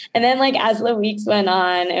to do it. And then like, as the weeks went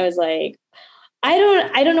on, it was like, I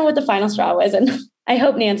don't know what the final straw was. And I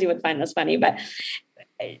hope Nancy would find this funny, but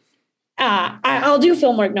I'll do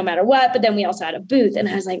film work no matter what. But then we also had a booth and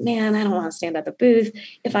I was like, man, I don't want to stand at the booth.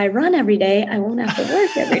 If I run every day, I won't have to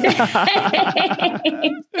work every day.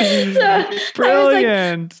 So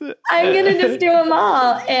brilliant. I was like, I'm going to just do them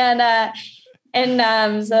all. And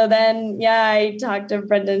so then, I talked to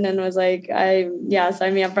Brendan and was like,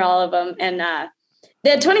 sign me up for all of them. And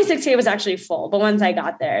the 26K was actually full, but once I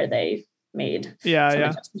got there, they made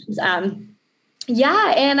adjustments.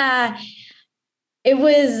 It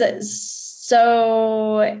was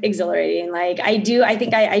so exhilarating. Like I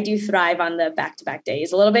think I do thrive on the back-to-back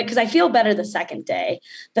days a little bit because I feel better the second day.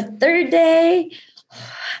 The third day,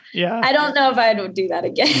 I don't know if I would do that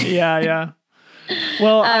again. Yeah.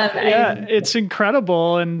 Well, it's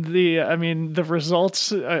incredible. And the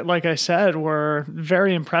results, like I said, were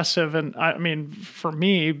very impressive. And I mean, for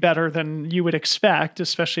me, better than you would expect,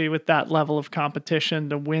 especially with that level of competition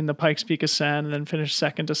to win the Pikes Peak Ascent and then finish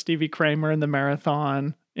second to Stevie Kramer in the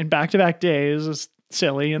marathon in back-to-back days is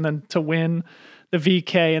silly. And then to win the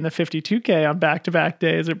VK and the 52K on back-to-back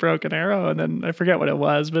days at Broken Arrow. And then I forget what it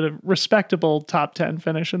was, but a respectable top 10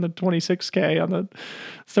 finish in the 26K on the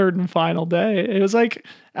third and final day. It was like,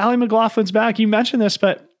 Allie McLaughlin's back. You mentioned this,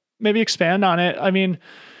 but maybe expand on it. I mean,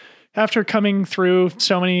 after coming through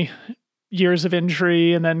so many years of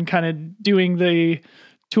injury and then kind of doing the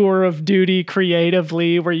tour of duty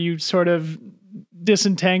creatively where you sort of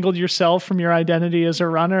disentangled yourself from your identity as a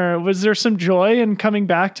runner, was there some joy in coming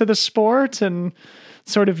back to the sport and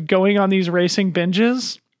sort of going on these racing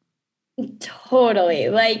binges? Totally.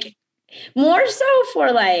 Like more so for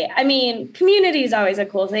community is always a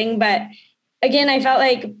cool thing. But again, I felt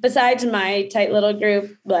like besides my tight little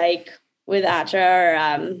group, like with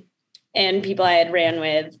Atra and people I had ran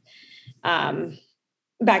with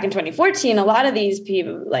back in 2014, a lot of these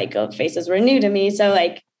people, like faces were new to me. So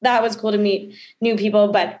like, that was cool to meet new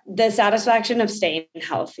people, but the satisfaction of staying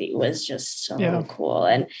healthy was just so cool.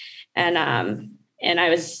 And I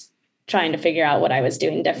was trying to figure out what I was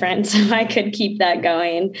doing different so I could keep that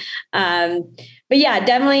going. But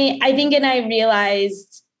definitely I think, and I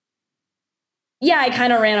realized yeah, I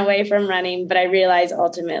kind of ran away from running, but I realized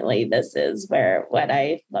ultimately this is what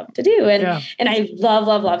I love to do. And I love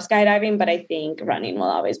skydiving, but I think running will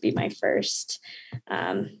always be my first.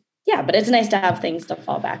 But it's nice to have things to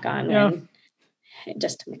fall back on when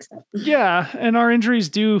just to mix up. Yeah. And our injuries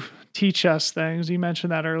do teach us things. You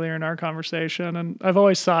mentioned that earlier in our conversation. And I've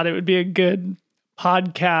always thought it would be a good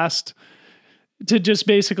podcast to just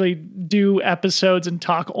basically do episodes and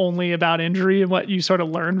talk only about injury and what you sort of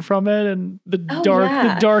learn from it and the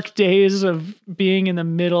dark days of being in the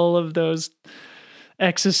middle of those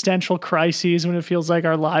existential crises when it feels like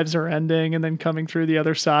our lives are ending, and then coming through the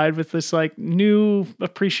other side with this like new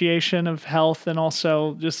appreciation of health and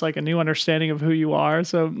also just like a new understanding of who you are.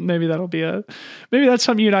 So maybe that's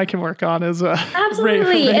something you and I can work on as a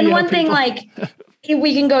absolutely. And one thing, like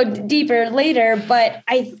we can go deeper later, but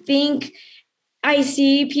I think I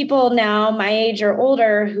see people now my age or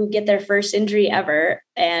older who get their first injury ever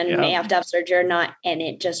and may have to have surgery or not, and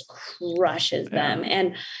it just crushes them.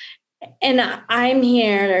 And I'm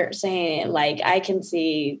here saying, like, I can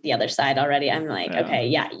see the other side already. I'm like, okay,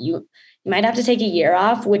 you might have to take a year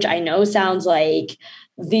off, which I know sounds like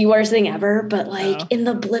the worst thing ever, but like in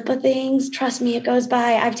the blip of things, trust me, it goes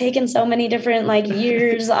by. I've taken so many different like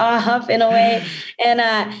years off in a way,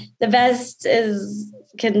 and the best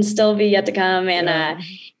can still be yet to come. And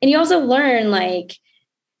you also learn like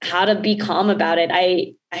how to be calm about it.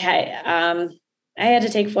 I had to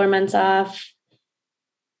take 4 months off.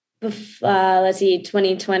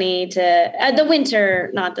 2020 to the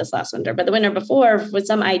winter, not this last winter, but the winter before, with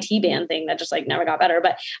some IT band thing that just like never got better.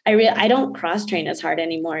 But I don't cross train as hard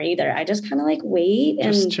anymore either. I just kind of like wait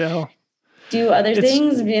and chill, do other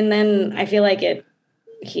things. And then I feel like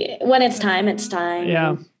when it's time, it's time.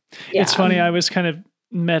 Yeah. It's funny. I was kind of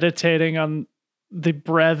meditating on the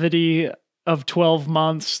brevity of 12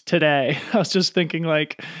 months today. I was just thinking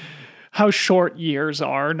like how short years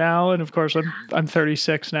are now. And of course I'm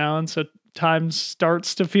 36 now. And so time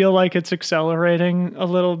starts to feel like it's accelerating a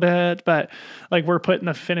little bit, but like we're putting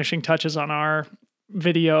the finishing touches on our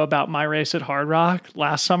video about my race at Hard Rock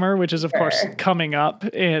last summer, which is of course coming up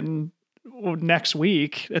in next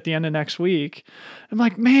week, at the end of next week. I'm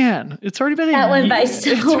like, man, it's already been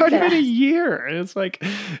a year. It's like,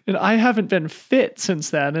 and I haven't been fit since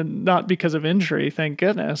then, and not because of injury, thank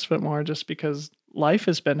goodness, but more just because life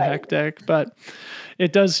has been hectic. But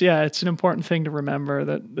it does, it's an important thing to remember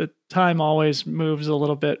that the time always moves a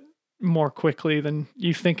little bit more quickly than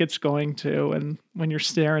you think it's going to. And when you're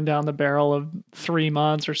staring down the barrel of 3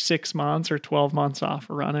 months or 6 months or 12 months off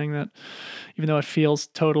of running, that even though it feels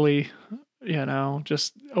totally,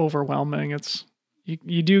 just overwhelming,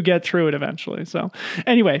 you do get through it eventually. So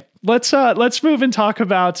anyway, let's move and talk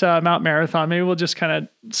about Mount Marathon. Maybe we'll just kind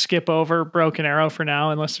of skip over Broken Arrow for now,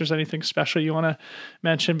 unless there's anything special you want to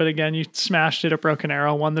mention. But again, you smashed it at Broken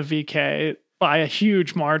Arrow, won the VK by a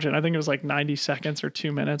huge margin. I think it was like 90 seconds or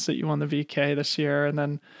 2 minutes that you won the VK this year, and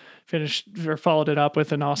then followed it up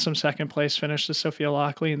with an awesome second place finish to Sophia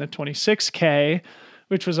Lockley in the 26K,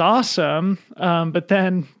 which was awesome. But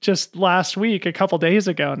then just last week, a couple days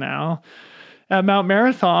ago now, at Mount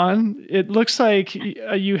Marathon, it looks like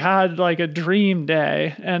you had like a dream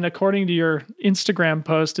day. And according to your Instagram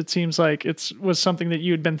post, it seems like it was something that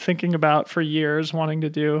you had been thinking about for years, wanting to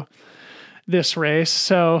do this race.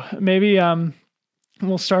 So maybe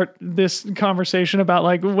we'll start this conversation about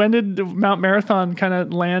like, when did Mount Marathon kind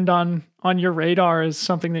of land on your radar as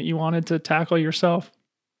something that you wanted to tackle yourself?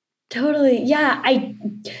 Totally. Yeah. I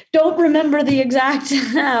don't remember the exact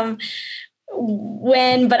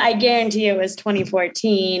when, but I guarantee it was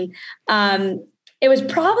 2014. It was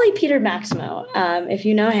probably Peter Maximo, if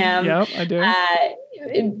you know him. Yep, I do.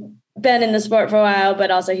 Been in the sport for a while,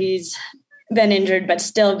 but also he's been injured, but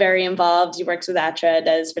still very involved. He works with ATRA,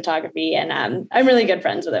 does photography, and I'm really good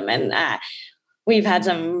friends with him. And we've had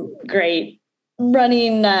some great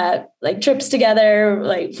running like trips together,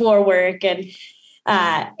 like for work, and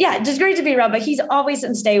just great to be around. But he's always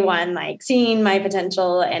since day one, like seeing my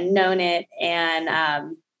potential and known it, and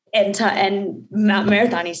Mount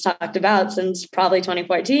Marathon he's talked about since probably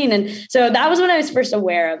 2014. And so that was when I was first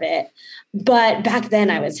aware of it. But back then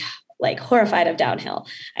I was like horrified of downhill.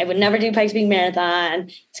 I would never do Pikes Peak Marathon,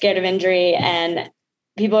 scared of injury. And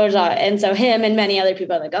so him and many other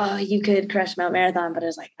people are like, oh, you could crush Mount Marathon. But it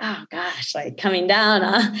was like, oh gosh, like coming down,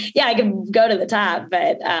 I could go to the top,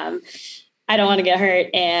 but I don't want to get hurt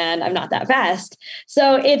and I'm not that fast.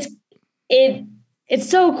 So it's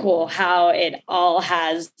so cool how it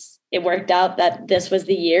worked out that this was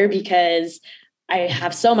the year, because I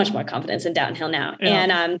have so much more confidence in downhill now. Yeah.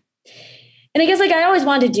 And And I guess like I always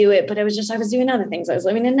wanted to do it, but I was doing other things. I was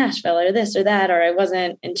living in Nashville or this or that, or I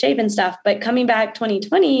wasn't in shape and stuff. But coming back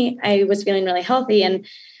 2020, I was feeling really healthy. And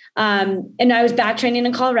I was back training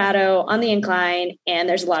in Colorado on the incline, and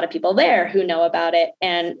there's a lot of people there who know about it.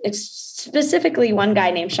 And it's specifically one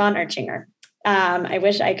guy named Sean Erchinger. I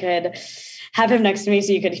wish I could have him next to me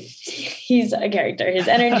so he's a character, his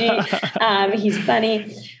energy, he's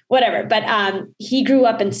funny, whatever. But he grew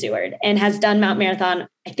up in Seward and has done Mount Marathon,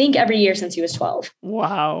 I think every year since he was 12.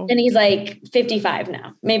 Wow. And he's like 55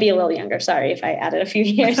 now, maybe a little younger. Sorry if I added a few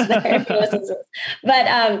years there.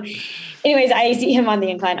 But anyways, I see him on the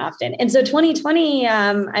incline often. And so 2020,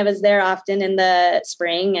 I was there often in the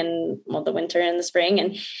spring and the winter and the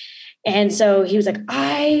spring. And so he was like,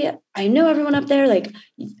 I know everyone up there. Like,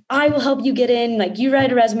 I will help you get in. Like, you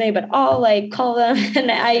write a resume, but I'll like call them.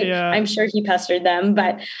 And I'm sure he pestered them,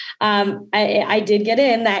 but I did get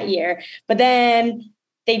in that year. But then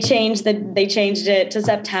they changed it to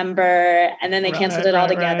September, and then they canceled it all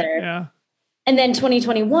together. Right, yeah. And then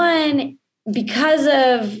 2021, because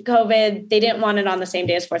of COVID, they didn't want it on the same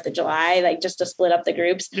day as 4th of July, like just to split up the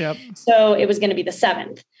groups. Yep. So it was going to be the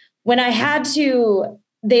 7th. When I had to,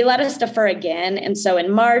 they let us defer again. And so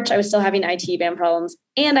in March, I was still having IT band problems,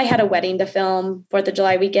 and I had a wedding to film 4th of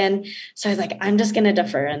July weekend. So I was like, I'm just going to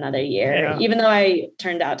defer another year, even though I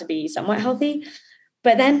turned out to be somewhat healthy.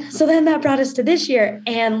 But then that brought us to this year.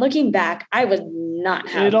 And looking back, I was not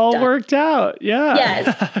happy. It all worked out. Yeah.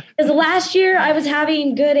 Yes. Because last year I was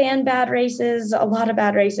having good and bad races, a lot of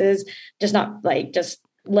bad races, just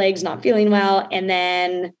legs not feeling well. And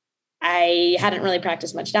then I hadn't really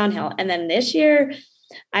practiced much downhill. And then this year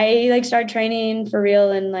I like started training for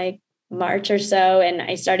real in like March or so. And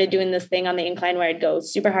I started doing this thing on the incline where I'd go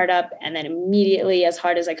super hard up and then immediately as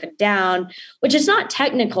hard as I could down, which is not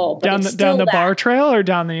technical, but down the bar trail or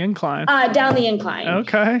down the incline? Down the incline.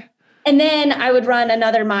 Okay. And then I would run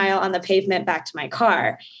another mile on the pavement back to my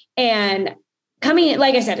car. And coming,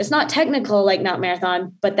 like I said, it's not technical like Mount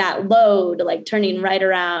Marathon, but that load, like turning right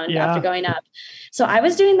around after going up. So I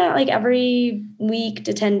was doing that like every week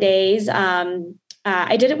to 10 days.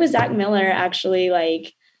 I did it with Zach Miller actually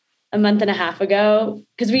like a month and a half ago,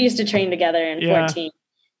 because we used to train together in 14,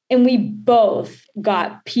 and we both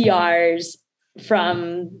got PRs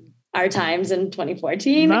from our times in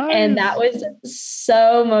 2014. Nice. And that was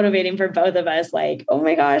so motivating for both of us. Like, oh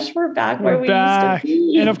my gosh, we're back where we used to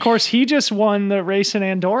be. And of course, he just won the race in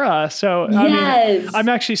Andorra. So I mean, I'm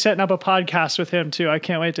actually setting up a podcast with him too. I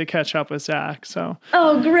can't wait to catch up with Zach. So,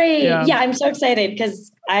 oh, great. Yeah, I'm so excited because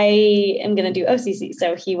I am going to do OCC.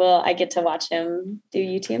 So I get to watch him do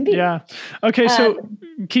UTMB. Yeah. Okay. So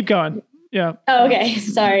keep going. Yeah. Oh, okay.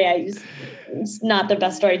 Sorry. It's not the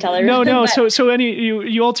best storyteller. No.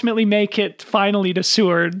 You ultimately make it finally to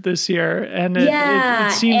Seward this year. And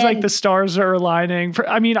it seems like the stars are aligning.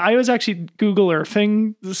 I was actually Google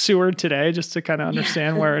Earthing Seward today just to kind of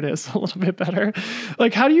understand where it is a little bit better.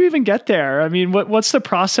 Like, how do you even get there? I mean, what's the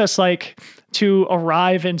process like to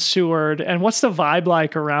arrive in Seward, and what's the vibe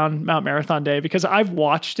like around Mount Marathon Day? Because I've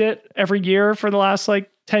watched it every year for the last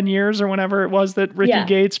 10 years or whenever it was that Ricky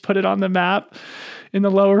Gates put it on the map in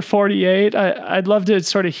the lower 48. I'd love to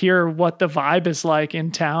sort of hear what the vibe is like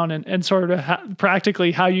in town and sort of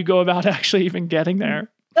practically how you go about actually even getting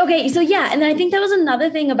there. Okay. So and I think that was another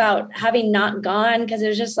thing about having not gone, because it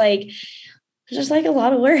was just like a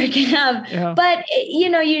lot of work. But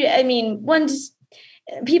once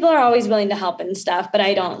people are always willing to help and stuff, but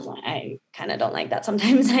I kind of don't like that.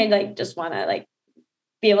 Sometimes I just want to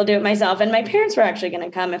be able to do it myself. And my parents were actually going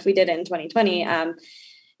to come if we did it in 2020.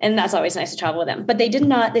 And that's always nice to travel with them, but they did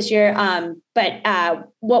not this year.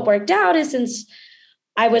 But what worked out is, since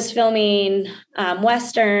I was filming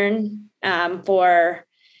Western for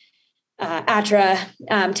ATRA,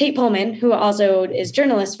 Tate Pullman, who also is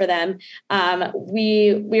journalist for them,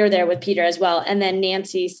 we were there with Peter as well. And then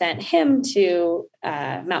Nancy sent him to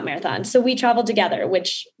Mount Marathon. So we traveled together,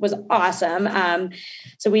 which was awesome.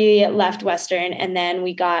 So we left Western, and then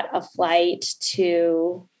we got a flight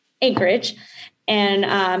to Anchorage.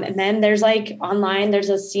 And then there's online, there's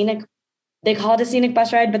a scenic, they call it a scenic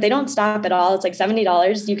bus ride, but they don't stop at all. It's like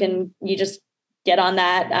 $70. You just get on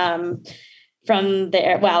that from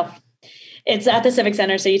there. Well, it's at the Civic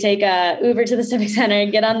Center. So you take a Uber to the Civic Center,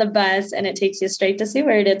 get on the bus, and it takes you straight to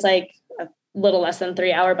Seward. It's like a little less than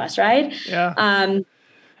 3-hour bus ride. Yeah.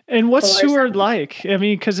 And what's Seward like? I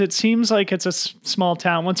mean, because it seems like it's a small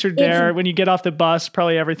town. Once you're there, when you get off the bus,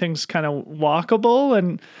 probably everything's kind of walkable.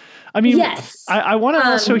 And I mean, yes. I want to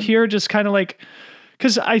also hear just kind of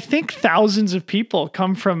because I think thousands of people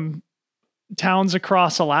come from towns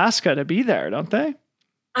across Alaska to be there, don't they?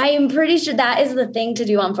 I am pretty sure that is the thing to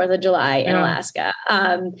do on 4th of July in Alaska.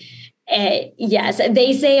 Yes,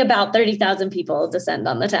 they say about 30,000 people descend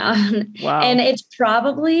on the town. Wow. And it's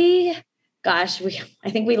probably, gosh, I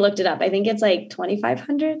think we looked it up. I think it's like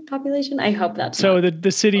 2,500 population. I hope that's so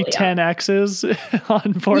the city 10Xs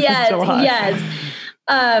on 4th of July. Yes.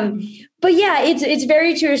 But yeah, it's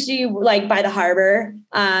very touristy, like by the harbor.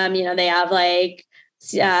 They have like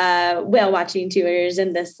whale watching tours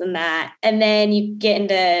and this and that. And then you get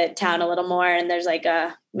into town a little more and there's like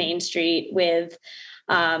a main street with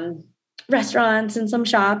restaurants and some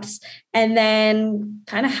shops, and then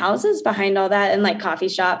kind of houses behind all that and like coffee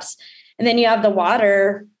shops. And then you have the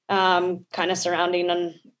water kind of surrounding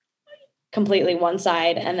on completely one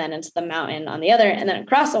side, and then it's the mountain on the other. And then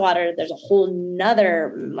across the water, there's a whole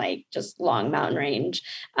nother like just long mountain range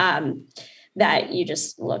that you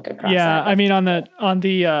just look across. Yeah. I mean, on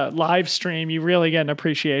the live stream, you really get an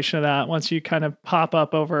appreciation of that once you kind of pop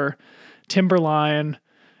up over Timberline.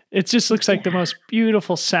 It just looks like the most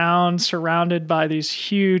beautiful sound, surrounded by these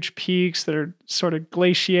huge peaks that are sort of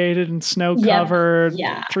glaciated and snow covered,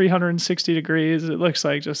 360 degrees. It looks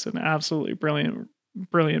like just an absolutely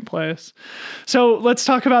brilliant place. So let's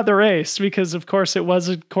talk about the race, because of course it was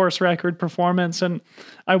a course record performance, and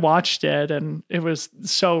I watched it and it was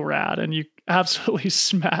so rad, and you absolutely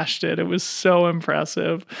smashed it. It was so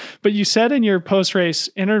impressive. But you said in your post-race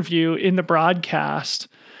interview in the broadcast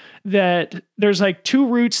that there's like two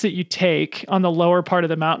routes that you take on the lower part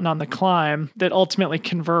of the mountain on the climb that ultimately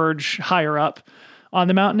converge higher up on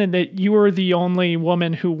the mountain, and that you were the only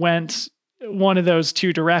woman who went one of those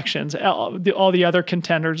two directions. All the other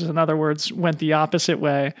contenders, in other words, went the opposite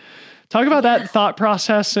way. Talk about that thought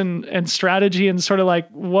process and strategy, and sort of like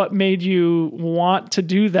what made you want to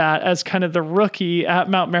do that as kind of the rookie at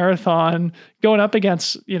Mount Marathon, going up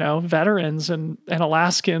against, veterans and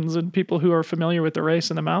Alaskans and people who are familiar with the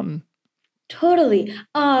race and the mountain. Totally.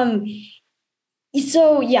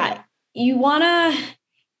 So yeah,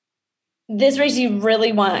 this race,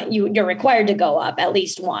 you're required to go up at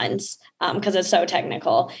least once because it's so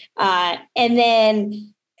technical. And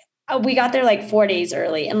then we got there like 4 days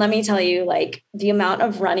early. And let me tell you, like the amount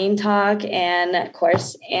of running talk and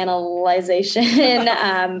course analyzation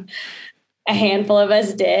a handful of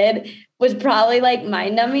us did was probably like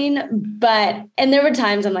mind numbing. And there were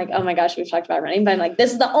times I'm like, oh my gosh, we've talked about running, but I'm like,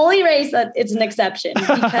 this is the only race that it's an exception,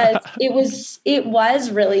 because it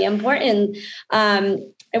was really important. I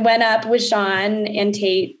went up with Sean and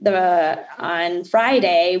Tate on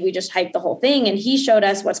Friday. We just hiked the whole thing, and he showed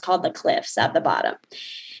us what's called the cliffs at the bottom.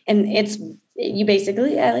 And it's kind of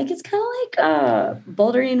like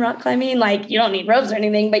bouldering, rock climbing. Like you don't need ropes or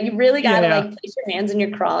anything, but you really got to like place your hands and you're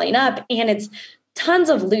crawling up, and it's tons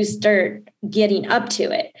of loose dirt getting up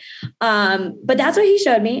to it. But that's what he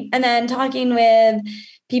showed me. And then talking with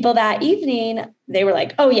people that evening, they were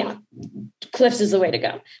like, oh yeah, cliffs is the way to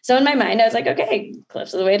go. So in my mind, I was like, okay,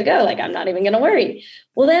 cliffs is the way to go. Like, I'm not even going to worry.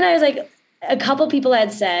 Well, then I was like, a couple people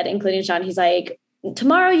had said, including Sean, he's like,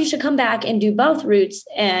 tomorrow you should come back and do both routes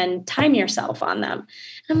and time yourself on them.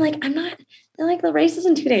 And I'm like, the race is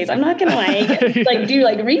in 2 days. I'm not going to do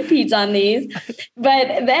repeats on these.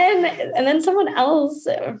 But then someone else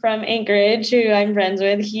from Anchorage who I'm friends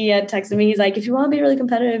with, he had texted me. He's like, if you want to be really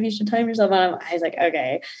competitive, you should time yourself on them. I was like,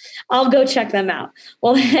 okay, I'll go check them out.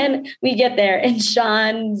 Well, then we get there and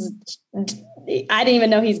I didn't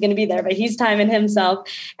even know he's going to be there, but he's timing himself.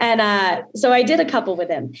 And so I did a couple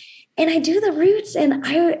with him. And I do the routes, and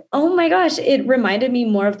oh my gosh, it reminded me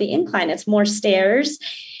more of the incline. It's more stairs.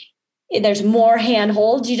 There's more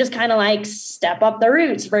handholds. You just kind of like step up the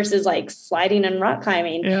routes versus like sliding and rock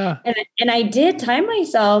climbing. Yeah. And I did time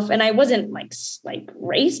myself, and I wasn't like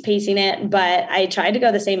race pacing it, but I tried to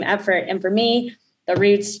go the same effort. And for me, the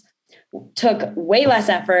routes took way less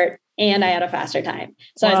effort and I had a faster time.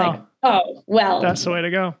 So I was like, oh, well, that's the way to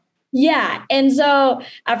go. Yeah. And so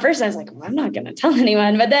at first I was like, well, I'm not going to tell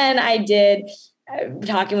anyone. But then I did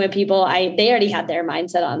talking with people. They already had their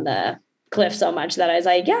mindset on the cliff so much that I was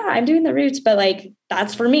like, yeah, I'm doing the routes, but like,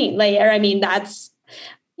 that's for me. That's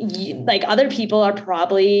like other people are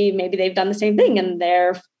probably, maybe they've done the same thing and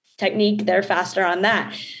their technique, they're faster on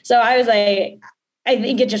that. So I was like, I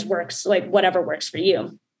think it just works, like whatever works for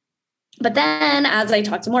you. But then as I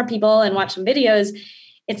talked to more people and watched some videos,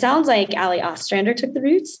 it sounds like Allie Ostrander took the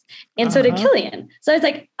routes, and so did Killian. So I was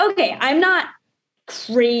like, okay, I'm not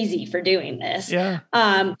crazy for doing this. Yeah.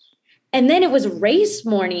 And then it was race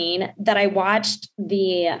morning that I watched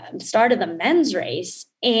the start of the men's race,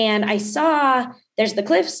 and I saw there's the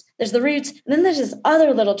cliffs, there's the routes, and then there's this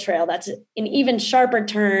other little trail that's an even sharper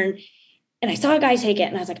turn. And I saw a guy take it,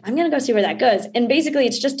 and I was like, I'm going to go see where that goes. And basically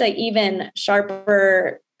it's just an even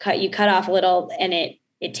sharper you cut off a little and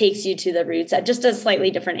it takes you to the roots at just a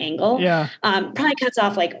slightly different angle. Yeah. Probably cuts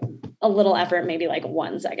off like a little effort, maybe like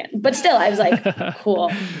 1 second, but still I was like,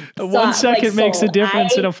 cool. 1 second makes a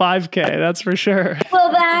difference in a 5K. That's for sure.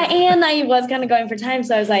 Well, that, and I was kind of going for time.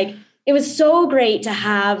 So I was like, it was so great to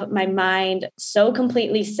have my mind so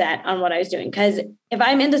completely set on what I was doing. Because if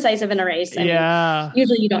I'm indecisive in a race, I mean,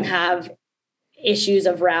 usually you don't have issues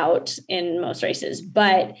of route in most races,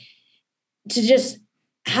 but to just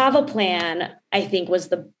have a plan, I think was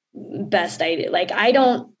the best idea. Like, I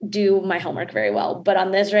don't do my homework very well, but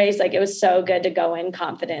on this race, like, it was so good to go in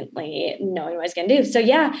confidently knowing what I was going to do. So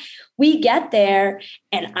yeah, we get there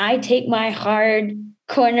and I take my hard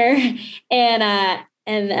corner and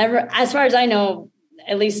as far as I know,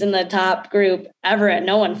 at least in the top group, Everett,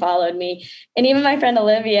 no one followed me. And even my friend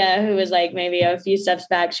Olivia, who was like maybe a few steps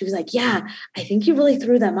back, she was like, yeah, I think you really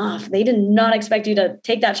threw them off. They did not expect you to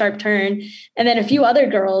take that sharp turn. And then a few other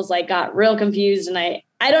girls like got real confused. And I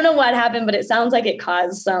don't know what happened, but it sounds like it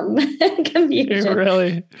caused some confusion.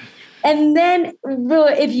 Really? And then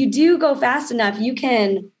if you do go fast enough, you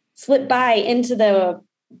can slip by into the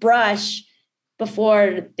brush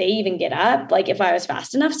before they even get up. Like, if I was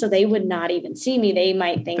fast enough, so they would not even see me. They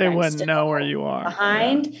might think they wouldn't know where you are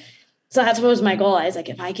behind. Yeah. So that's what was my goal. I was like,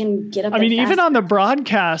 if I can get up. I mean, even on the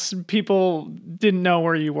broadcast, people didn't know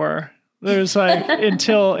where you were. There's like,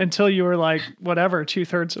 until you were like, whatever,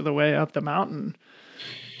 2/3 of the way up the mountain.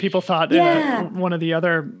 People thought one of the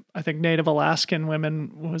other, I think, Native Alaskan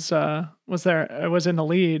women was in the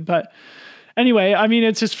lead. But anyway, I mean,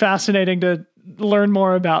 it's just fascinating to learn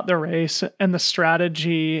more about the race and the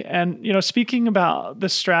strategy. And, speaking about the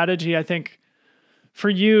strategy, I think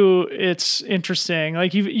for you, it's interesting.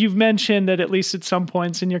 Like, you've mentioned that at least at some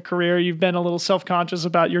points in your career, you've been a little self-conscious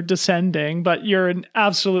about your descending, but you're an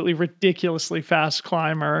absolutely ridiculously fast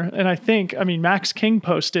climber. And I mean, Max King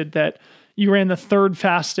posted that you ran the 3rd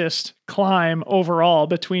fastest climb overall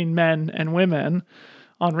between men and women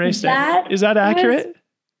on race day. Is that accurate?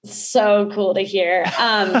 So cool to hear.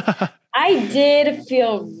 I did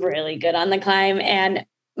feel really good on the climb, and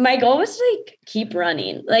my goal was to like keep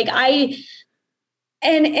running. Like, and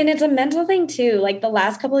it's a mental thing too. Like, the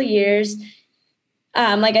last couple of years,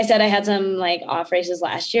 like I said, I had some like off races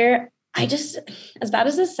last year. I just, as bad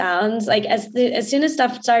as this sounds, like as soon as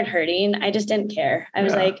stuff started hurting, I just didn't care. I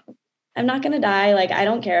was like, I'm not going to die. Like, I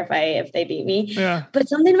don't care if they beat me. Yeah. But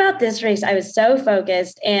something about this race, I was so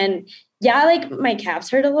focused, and yeah, like my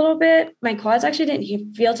calves hurt a little bit. My quads actually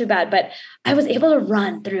didn't feel too bad, but I was able to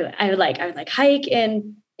run through it. I would hike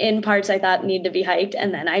in parts I thought needed to be hiked,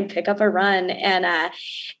 and then I'd pick up a run, and I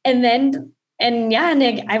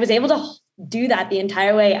was able to do that the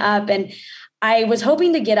entire way up. And I was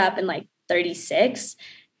hoping to get up in like 36.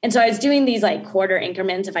 And so I was doing these like quarter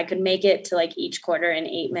increments. If I could make it to like each quarter in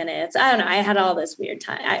 8 minutes, I don't know. I had all this weird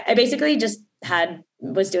time. I basically just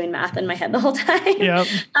was doing math in my head the whole time. Yep.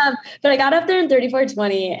 But I got up there in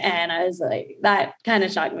 34:20, and I was like, that kind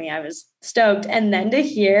of shocked me. I was stoked. And then to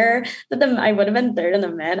hear that I would have been 3rd in the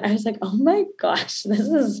men, I was like, oh my gosh,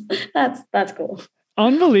 that's cool.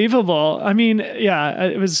 Unbelievable. I mean, yeah,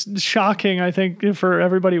 it was shocking, I think, for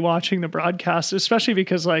everybody watching the broadcast, especially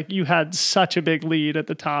because like you had such a big lead at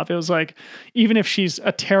the top. It was like, even if she's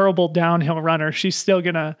a terrible downhill runner, she's still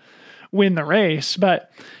going to win the race.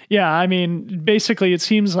 But yeah, I mean, basically it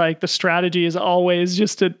seems like the strategy is always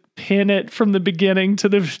just to pin it from the beginning to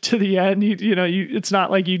the end. It's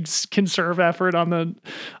not like you conserve effort on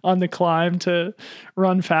the climb to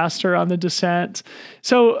run faster on the descent.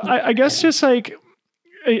 So I guess just like,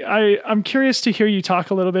 I'm curious to hear you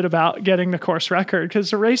talk a little bit about getting the course record,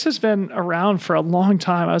 because the race has been around for a long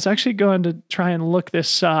time. I was actually going to try and look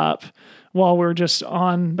this up while we're just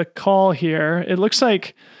on the call here. It looks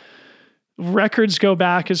like records go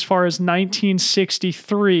back as far as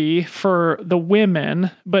 1963 for the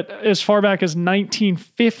women, but as far back as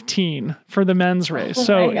 1915 for the men's race.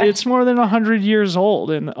 So it's more than 100 years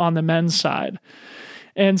old on the men's side.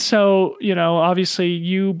 And so, obviously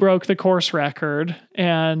you broke the course record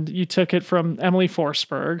and you took it from Emily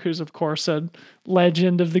Forsberg, who's of course a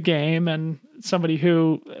legend of the game and somebody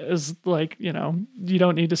who is like, you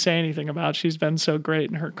don't need to say anything about. She's been so great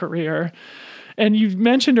in her career. And you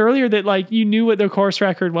mentioned earlier that like you knew what the course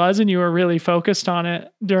record was and you were really focused on it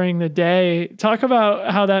during the day. Talk about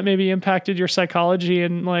how that maybe impacted your psychology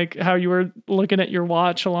and like how you were looking at your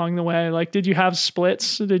watch along the way. Like, did you have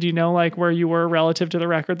splits? Did you know like where you were relative to the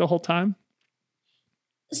record the whole time?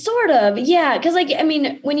 Sort of. Yeah. Cause like, I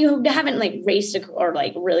mean, when you haven't like raced or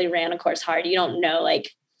like really ran a course hard, you don't know like,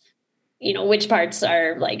 which parts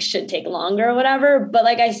are like, should take longer or whatever. But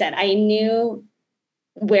like I said, I knew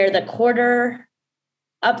where the quarter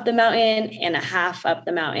up the mountain and a half up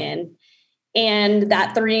the mountain, and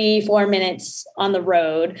that 3-4 minutes on the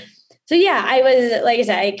road. So yeah, I was, like I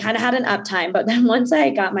said, I kind of had an uptime, but then once I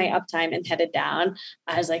got my uptime and headed down,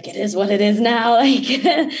 I was like, it is what it is now. Like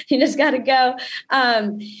you just got to go.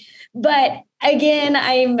 But again,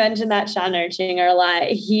 I mentioned that Sean Erchinger a lot.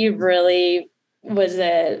 He really was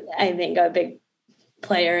I think a big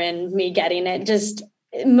player in me getting it, just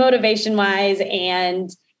motivation wise, and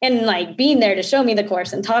like being there to show me the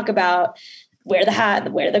course and talk about where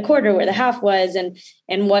the quarter, where the half was,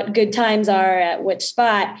 and what good times are at which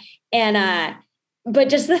spot. And, but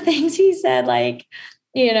just the things he said, like,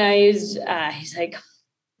 he's like,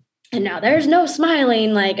 and now there's no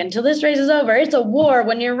smiling, like, until this race is over. It's a war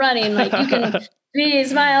when you're running. Like, you can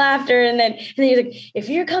smile after. And then he's like, if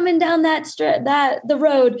you're coming down the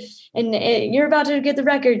road and you're about to get the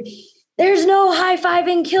record, there's no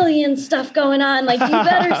high-fiving Killian stuff going on. Like, you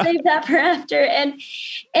better save that for after. And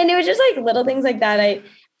it was just like little things like that.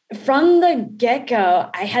 From the get-go,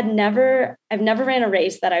 I've never ran a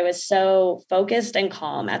race that I was so focused and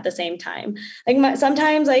calm at the same time. Like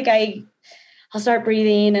sometimes like I'll start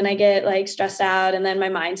breathing and I get like stressed out and then my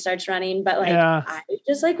mind starts running. But like, I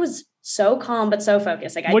just like was so calm, but so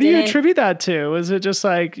focused. Like, what do you attribute that to? Was it just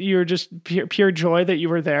like, you're just pure joy that you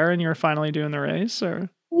were there and you're finally doing the race, or?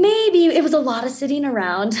 Maybe it was a lot of sitting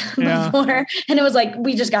around before, and it was like,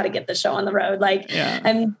 we just got to get the show on the road. Like,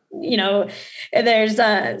 there's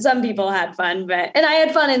some people had fun, and I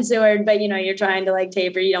had fun in Seward, but you're trying to like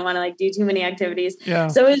taper. You don't want to like do too many activities. Yeah.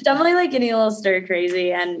 So it was definitely like getting a little stir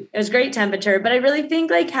crazy, and it was great temperature. But I really think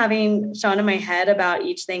like having Sean in my head about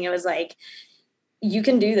each thing, it was like, you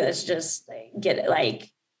can do this. Just like, get it, like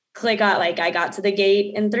click on. Like I got to the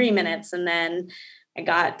gate in 3 minutes, and then I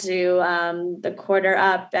got to the quarter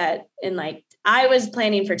up I was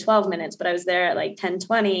planning for 12 minutes, but I was there at like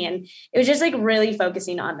 10:20. And it was just like really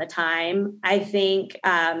focusing on the time, I think,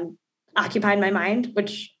 occupied my mind,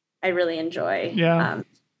 which I really enjoy. Yeah.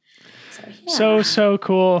 So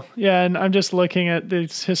cool. Yeah. And I'm just looking at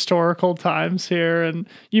these historical times here. And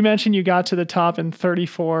you mentioned you got to the top in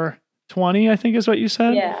 34:20, I think is what you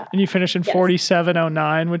said. Yeah. And you finished in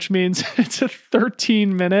 47:09, which means it's a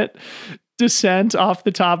 13-minute descent off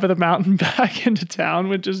the top of the mountain back into town,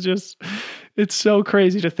 which is just, it's so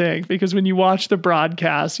crazy to think, because when you watch the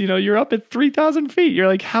broadcast, you're up at 3,000 feet. You're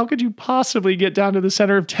like, how could you possibly get down to the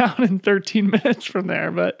center of town in 13 minutes from there?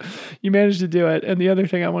 But you managed to do it. And the other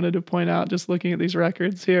thing I wanted to point out, just looking at these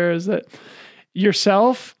records here, is that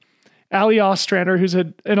yourself, Allie Ostrander, who's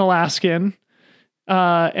an Alaskan,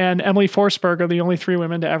 and Emily Forsberg are the only 3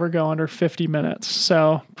 women to ever go under 50 minutes.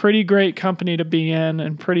 So pretty great company to be in,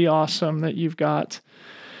 and pretty awesome that you've got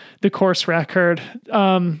the course record.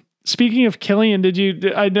 Speaking of Killian,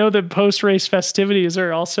 I know the post-race festivities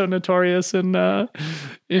are also notorious in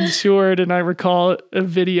Seward, and I recall a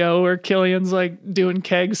video where Killian's like doing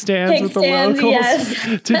keg stands with the locals.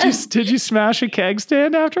 Yes. Did you smash a keg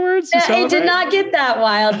stand afterwards? I did not get that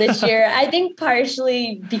wild this year. I think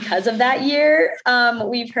partially because of that year.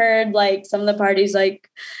 We've heard like some of the parties like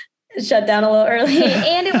shut down a little early,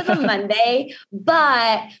 and it was a Monday,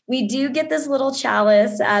 but we do get this little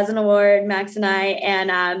chalice as an award, Max and I,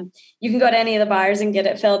 and you can go to any of the bars and get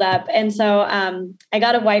it filled up. And so I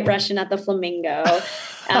got a White Russian at the Flamingo,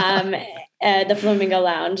 the Flamingo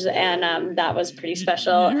Lounge, and that was pretty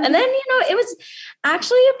special. And then, it was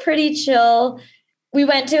actually a pretty chill. We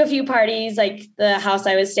went to a few parties, like the house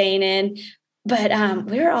I was staying in, but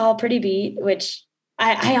we were all pretty beat, which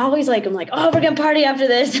I always like, I'm like, oh, we're going to party after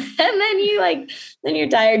this. And then you're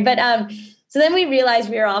tired. But, so then we realized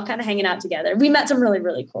we were all kind of hanging out together. We met some really,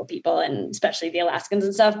 really cool people, and especially the Alaskans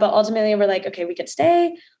and stuff. But ultimately we're like, okay, we could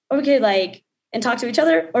stay, or we could and talk to each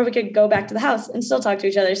other, or we could go back to the house and still talk to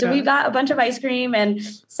each other. So we got a bunch of ice cream and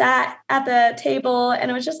sat at the table, and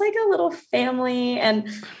it was just like a little family. And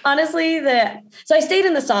honestly, so I stayed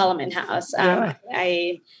in the Solomon house.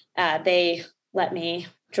 They let me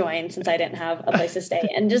join since I didn't have a place to stay.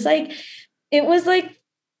 And just like, it was like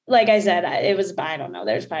I said, it was, I don't know,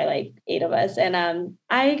 there's probably like 8 of us. And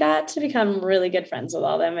I got to become really good friends with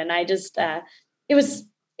all of them. And I just, it was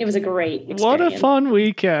a great experience. What a fun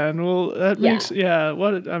weekend. Well, that makes,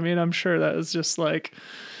 I'm sure that was just like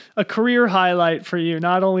a career highlight for you,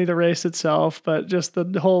 not only the race itself, but just the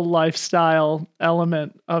whole lifestyle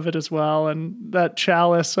element of it as well. And that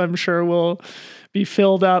chalice, I'm sure, will be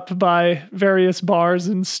filled up by various bars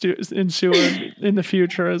in Seward in the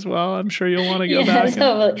future as well. I'm sure you'll want to go back.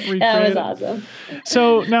 Totally. That was awesome.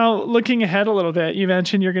 So now looking ahead a little bit, you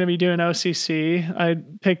mentioned you're going to be doing OCC. I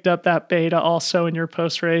picked up that beta also in your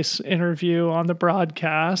post-race interview on the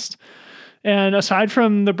broadcast. And aside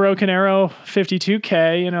from the Broken Arrow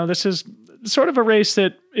 52K, this is sort of a race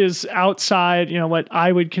that is outside, what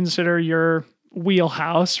I would consider your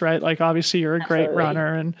wheelhouse, right? Like obviously you're a great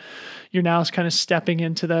runner and you're now kind of stepping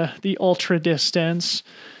into the ultra distance.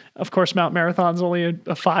 Of course, Mount Marathon's only a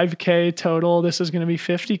 5K total. This is going to be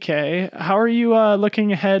 50K. How are you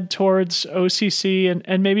looking ahead towards OCC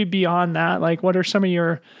and maybe beyond that? Like what are some of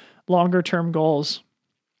your longer term goals?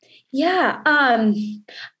 Yeah.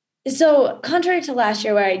 So contrary to last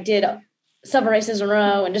year where I did several races in a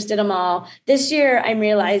row and just did them all, this year I'm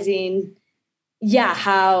realizing,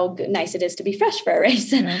 how nice it is to be fresh for a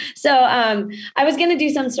race. Yeah. So I was going to do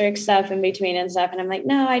some circ stuff in between and stuff. And I'm like,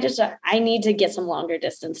 no, I need to get some longer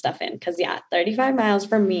distance stuff in. Cause 35 miles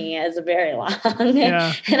for me is very long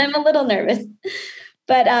and I'm a little nervous.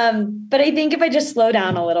 But I think if I just slow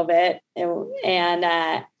down a little bit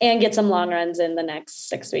and get some long runs in the next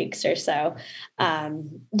 6 weeks or so,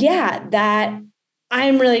 that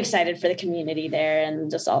I'm really excited for the community there and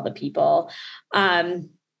just all the people.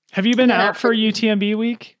 Have you been out for UTMB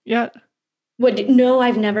week yet? No,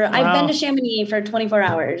 I've never. Wow. I've been to Chamonix for 24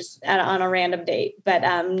 hours on a random date, but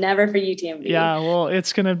never for UTMB. Yeah, well,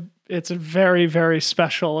 it's a very, very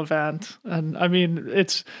special event. And I mean,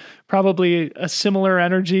 it's probably a similar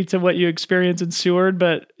energy to what you experience in Seward,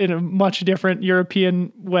 but in a much different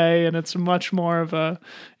European way. And it's much more of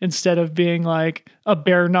instead of being like a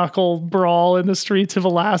bare knuckle brawl in the streets of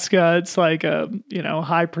Alaska, it's like a,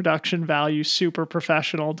 high production value, super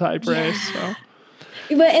professional type race. So.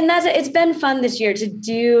 But it's been fun this year to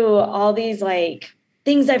do all these like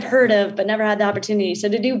things I've heard of, but never had the opportunity. So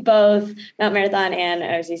to do both Mount Marathon and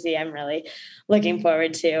OCC, I'm really looking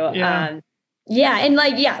forward to. Yeah. And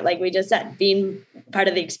like we just said, being part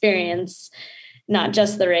of the experience, not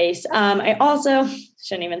just the race. I also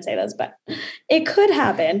shouldn't even say this, but it could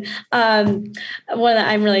happen. One that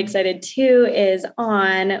I'm really excited too is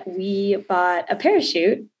we bought a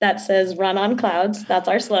parachute that says "Run on Clouds." That's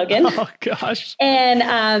our slogan. Oh gosh.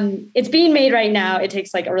 And it's being made right now. It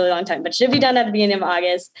takes like a really long time, but should be done at the beginning of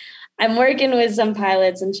August. I'm working with some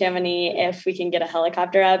pilots in Chamonix if we can get a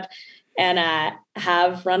helicopter up and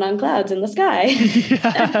have "Run on Clouds" in the sky.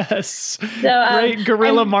 Yes. So, great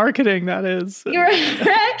guerrilla marketing, that is.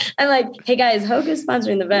 Right? I'm like, hey guys, Hoke is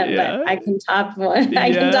sponsoring the event, but I can top one.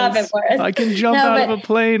 I can top it for us. I can jump out of a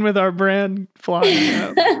plane with our brand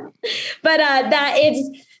flying. But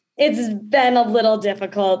it's been a little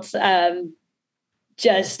difficult. A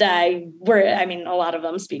lot of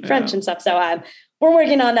them speak French and stuff. So we're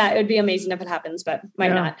working on that. It would be amazing if it happens, but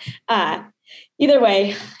might not. Either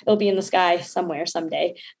way, it'll be in the sky somewhere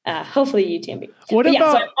someday. Hopefully UTMB. So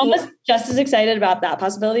I'm almost just as excited about that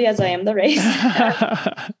possibility as I am the race.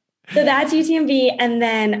 So that's UTMB. And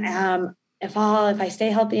then if I stay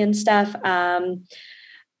healthy and stuff,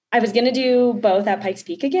 I was going to do both at Pikes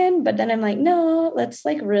Peak again, but then I'm like, no, let's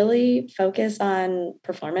like really focus on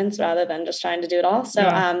performance rather than just trying to do it all.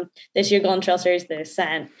 So this year Golden Trail Series, the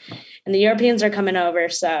Ascent, and the Europeans are coming over.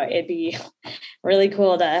 So it'd be really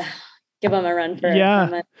cool to give them a run for a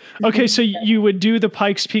month. Okay, so you would do the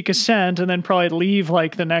Pikes Peak Ascent and then probably leave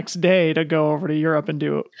like the next day to go over to Europe and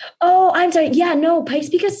do it. Oh, I'm sorry. Yeah, no, Pikes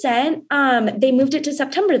Peak Ascent, they moved it to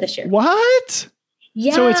September this year. What?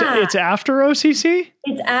 Yeah. So it's after OCC?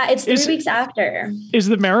 It's 3 weeks after. Is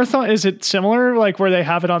the marathon, is it similar, like where they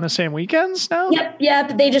have it on the same weekends now?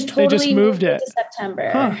 Yep. They just totally moved it to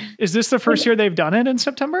September. Huh. Is this the first year they've done it in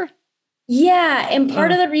September? Yeah. And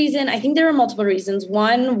part of the reason, I think there were multiple reasons.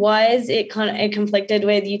 One was it conflicted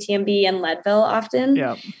with UTMB and Leadville often.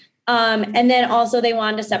 Yeah. And then also they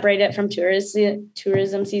wanted to separate it from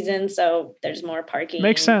tourism season. So there's more parking.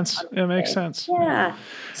 Makes sense. It makes sense. Yeah.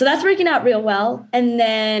 So that's working out real well. And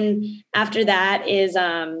then after that is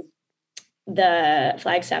the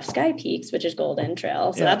Flagstaff Sky Peaks, which is Golden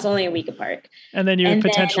Trail. So that's only a week apart. And then you would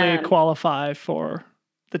potentially qualify for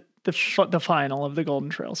the final of the Golden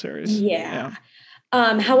Trail Series. Yeah.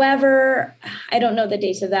 However, I don't know the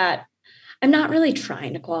dates of that. I'm not really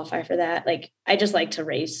trying to qualify for that. Like, I just like to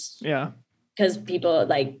race. Yeah. Because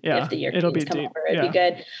people if the Europeans come over, it'd be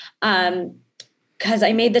good. Because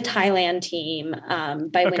I made the Thailand team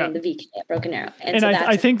by winning the VK at Broken Arrow. And so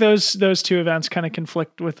I think those two events kind of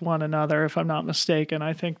conflict with one another, if I'm not mistaken.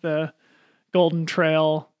 I think the Golden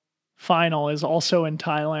Trail final is also in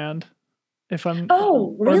Thailand. Really?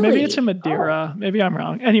 Or maybe it's in Madeira. Maybe I'm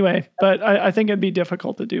wrong. Anyway, but I think it'd be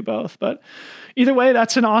difficult to do both. But either way,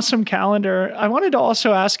 that's an awesome calendar. I wanted to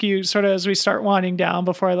also ask you, sort of as we start winding down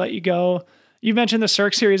before I let you go, you mentioned the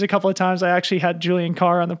Cirque series a couple of times. I actually had Julian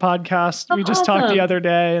Carr on the podcast. We just talked the other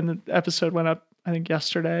day and the episode went up, I think,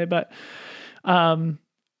 yesterday. But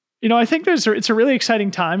I think it's a really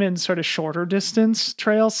exciting time in sort of shorter distance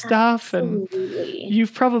trail stuff. Absolutely. And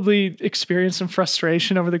you've probably experienced some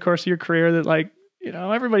frustration over the course of your career that like,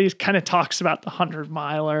 everybody kind of talks about the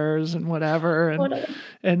 100-milers and whatever,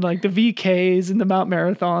 and like the VKs and the Mount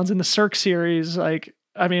Marathons and the Cirque Series. Like,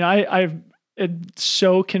 I mean, I'm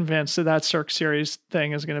so convinced that Cirque Series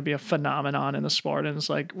thing is going to be a phenomenon in the sport, and it's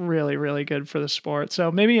like really, really good for the sport.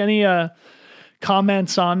 So maybe any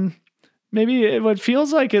comments on maybe what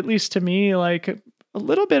feels like, at least to me, like a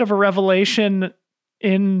little bit of a revelation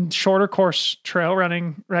in shorter course trail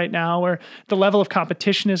running right now, where the level of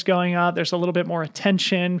competition is going up. There's a little bit more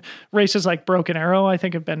attention. Races like Broken Arrow, I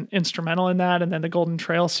think, have been instrumental in that. And then the Golden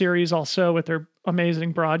Trail Series also, with their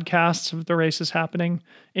amazing broadcasts of the races happening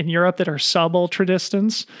in Europe that are sub ultra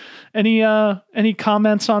distance. Any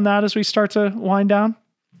comments on that as we start to wind down?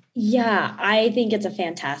 Yeah, I think it's a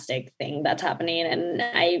fantastic thing that's happening. And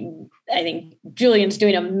I think Julian's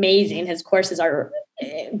doing amazing. His courses are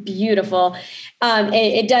beautiful.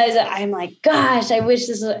 It does. I'm like, gosh, I wish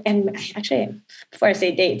this was, and actually, before I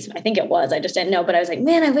say dates, I think it was, I just didn't know, but I was like,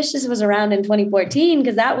 man, I wish this was around in 2014,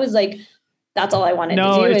 because that was like, that's all I wanted to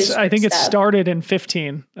do. I think it started in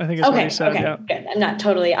 15. I think is what he said. Okay, yeah. Good. I'm not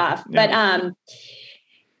totally off, but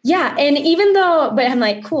yeah. And but I'm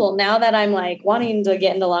like, cool. Now that I'm like wanting to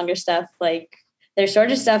get into longer stuff, like there's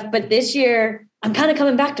shorter stuff, but this year I'm kind of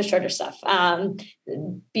coming back to shorter stuff.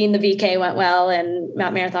 Being the VK went well and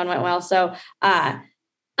Mount Marathon went well. So,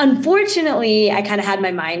 unfortunately I kind of had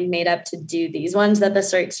my mind made up to do these ones that the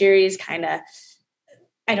Cirque Series I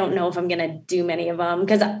don't know if I'm going to do many of them,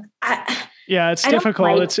 because it's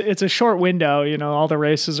difficult. It's a short window, all the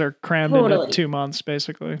races are crammed into 2 months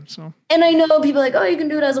basically. So, and I know people are like, oh, you can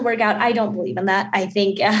do it as a workout. I don't believe in that. I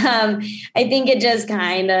think it just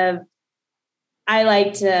kind of, I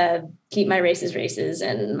like to keep my races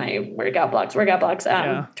and my workout blocks,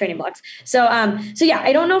 training blocks. So yeah,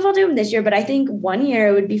 I don't know if I'll do them this year, but I think one year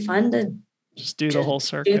it would be fun to just do the whole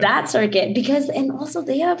circuit, do that circuit, because, and also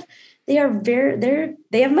they have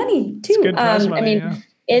money too. Good prize money,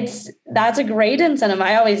 that's a great incentive.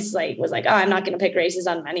 I always was like, oh, I'm not going to pick races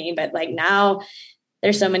on money, but like now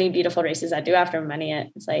there's so mmany beautiful races that do after money.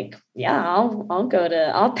 It's like, yeah,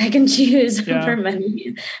 I'll pick and choose for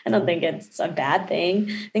money. I don't think it's a bad thing.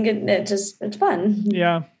 I think it's fun.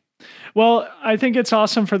 Yeah. Well, I think it's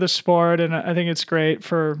awesome for the sport, and I think it's great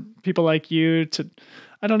for people like you to,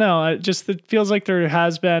 I don't know, it feels like there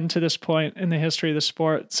has been, to this point in the history of the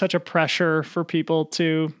sport, such a pressure for people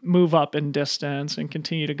to move up in distance and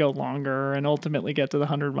continue to go longer and ultimately get to the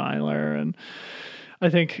 100-miler. And I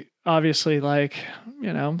think obviously,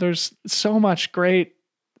 there's so much great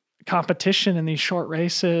competition in these short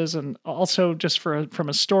races, and also just from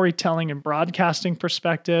a storytelling and broadcasting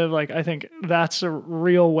perspective, like I think that's a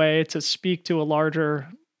real way to speak to a larger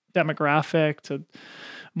demographic, to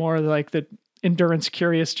more like the endurance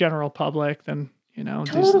curious general public than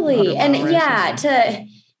totally. And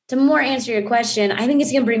to more answer your question, I think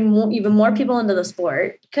it's going to bring even more people into the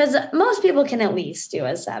sport, because most people can at least do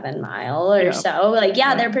a 7-mile or so.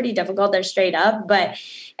 They're pretty difficult, they're straight up, but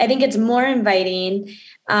I think it's more inviting.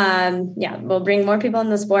 We'll bring more people in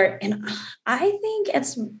the sport, and I think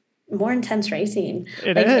it's more intense racing.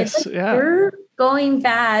 We're going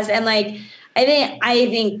fast, and I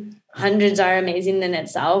think hundreds are amazing in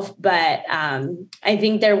itself, but I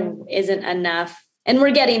think there isn't enough, and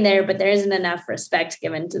we're getting there, but there isn't enough respect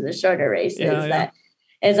given to the shorter races. That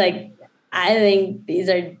is like, I think these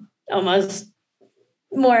are almost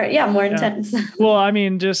more intense. Well, I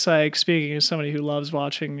mean, just like speaking as somebody who loves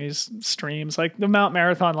watching these streams, like the Mount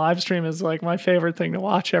Marathon live stream is like my favorite thing to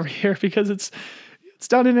watch every year, because it's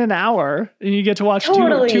done in an hour and you get to watch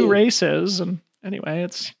two races. And anyway,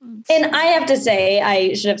 and I have to say,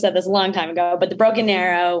 I should have said this a long time ago, but the Broken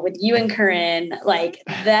Arrow with you and Corinne, like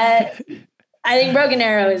that, I think Broken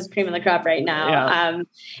Arrow is cream of the crop right now. Yeah.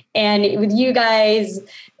 And with you guys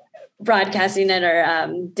broadcasting it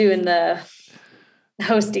or doing the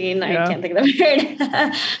hosting, I can't think of the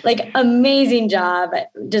word, like amazing job,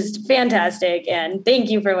 just fantastic. And thank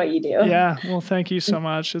you for what you do. Yeah. Well, thank you so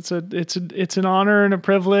much. It's an honor and a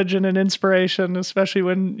privilege and an inspiration, especially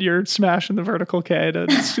when you're smashing the vertical K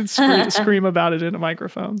to scream about it into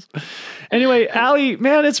microphones. Anyway, Allie,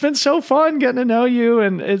 man, it's been so fun getting to know you.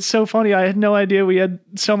 And it's so funny. I had no idea we had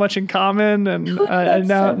so much in common, and I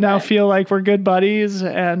now feel like we're good buddies.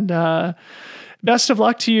 And, best of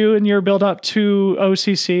luck to you in your build up to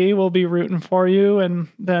OCC. We'll be rooting for you. And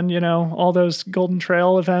then, all those Golden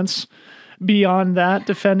Trail events beyond that,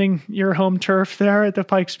 defending your home turf there at the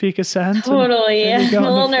Pikes Peak Ascent. Totally. I'm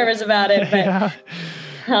a little nervous about it, but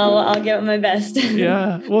I'll give it my best.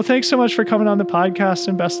 Yeah. Well, thanks so much for coming on the podcast,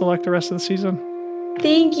 and best of luck the rest of the season.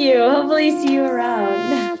 Thank you. Hopefully see you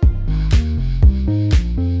around.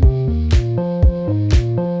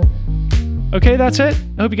 Okay, that's it.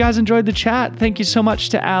 I hope you guys enjoyed the chat. Thank you so much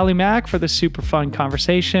to Allie Mack for the super fun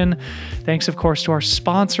conversation. Thanks, of course, to our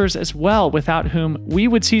sponsors as well, without whom we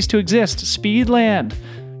would cease to exist. Speedland.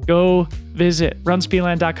 Go visit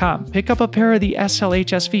runspeedland.com. Pick up a pair of the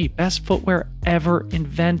SLHSV, best footwear ever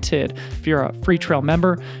invented. If you're a Free Trail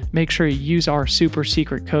member, make sure you use our super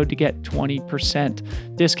secret code to get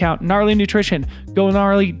 20% discount. Gnarly Nutrition, go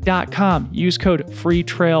gnarly.com. Use code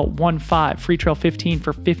FreeTrail15, FreeTrail15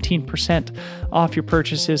 for 15% off your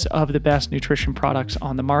purchases of the best nutrition products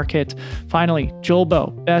on the market. Finally,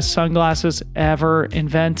 Julbo, best sunglasses ever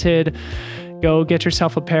invented. Go get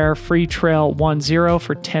yourself a pair, Free Trail 10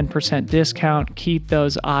 for 10% discount. Keep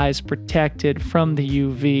those eyes protected from the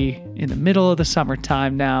UV in the middle of the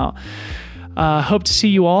summertime now. Hope to see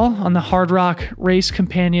you all on the Hard Rock Race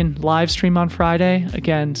Companion live stream on Friday.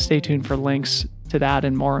 Again, stay tuned for links to that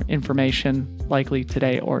and more information, likely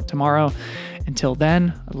today or tomorrow. Until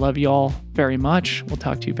then, I love you all very much. We'll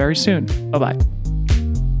talk to you very soon. Bye-bye.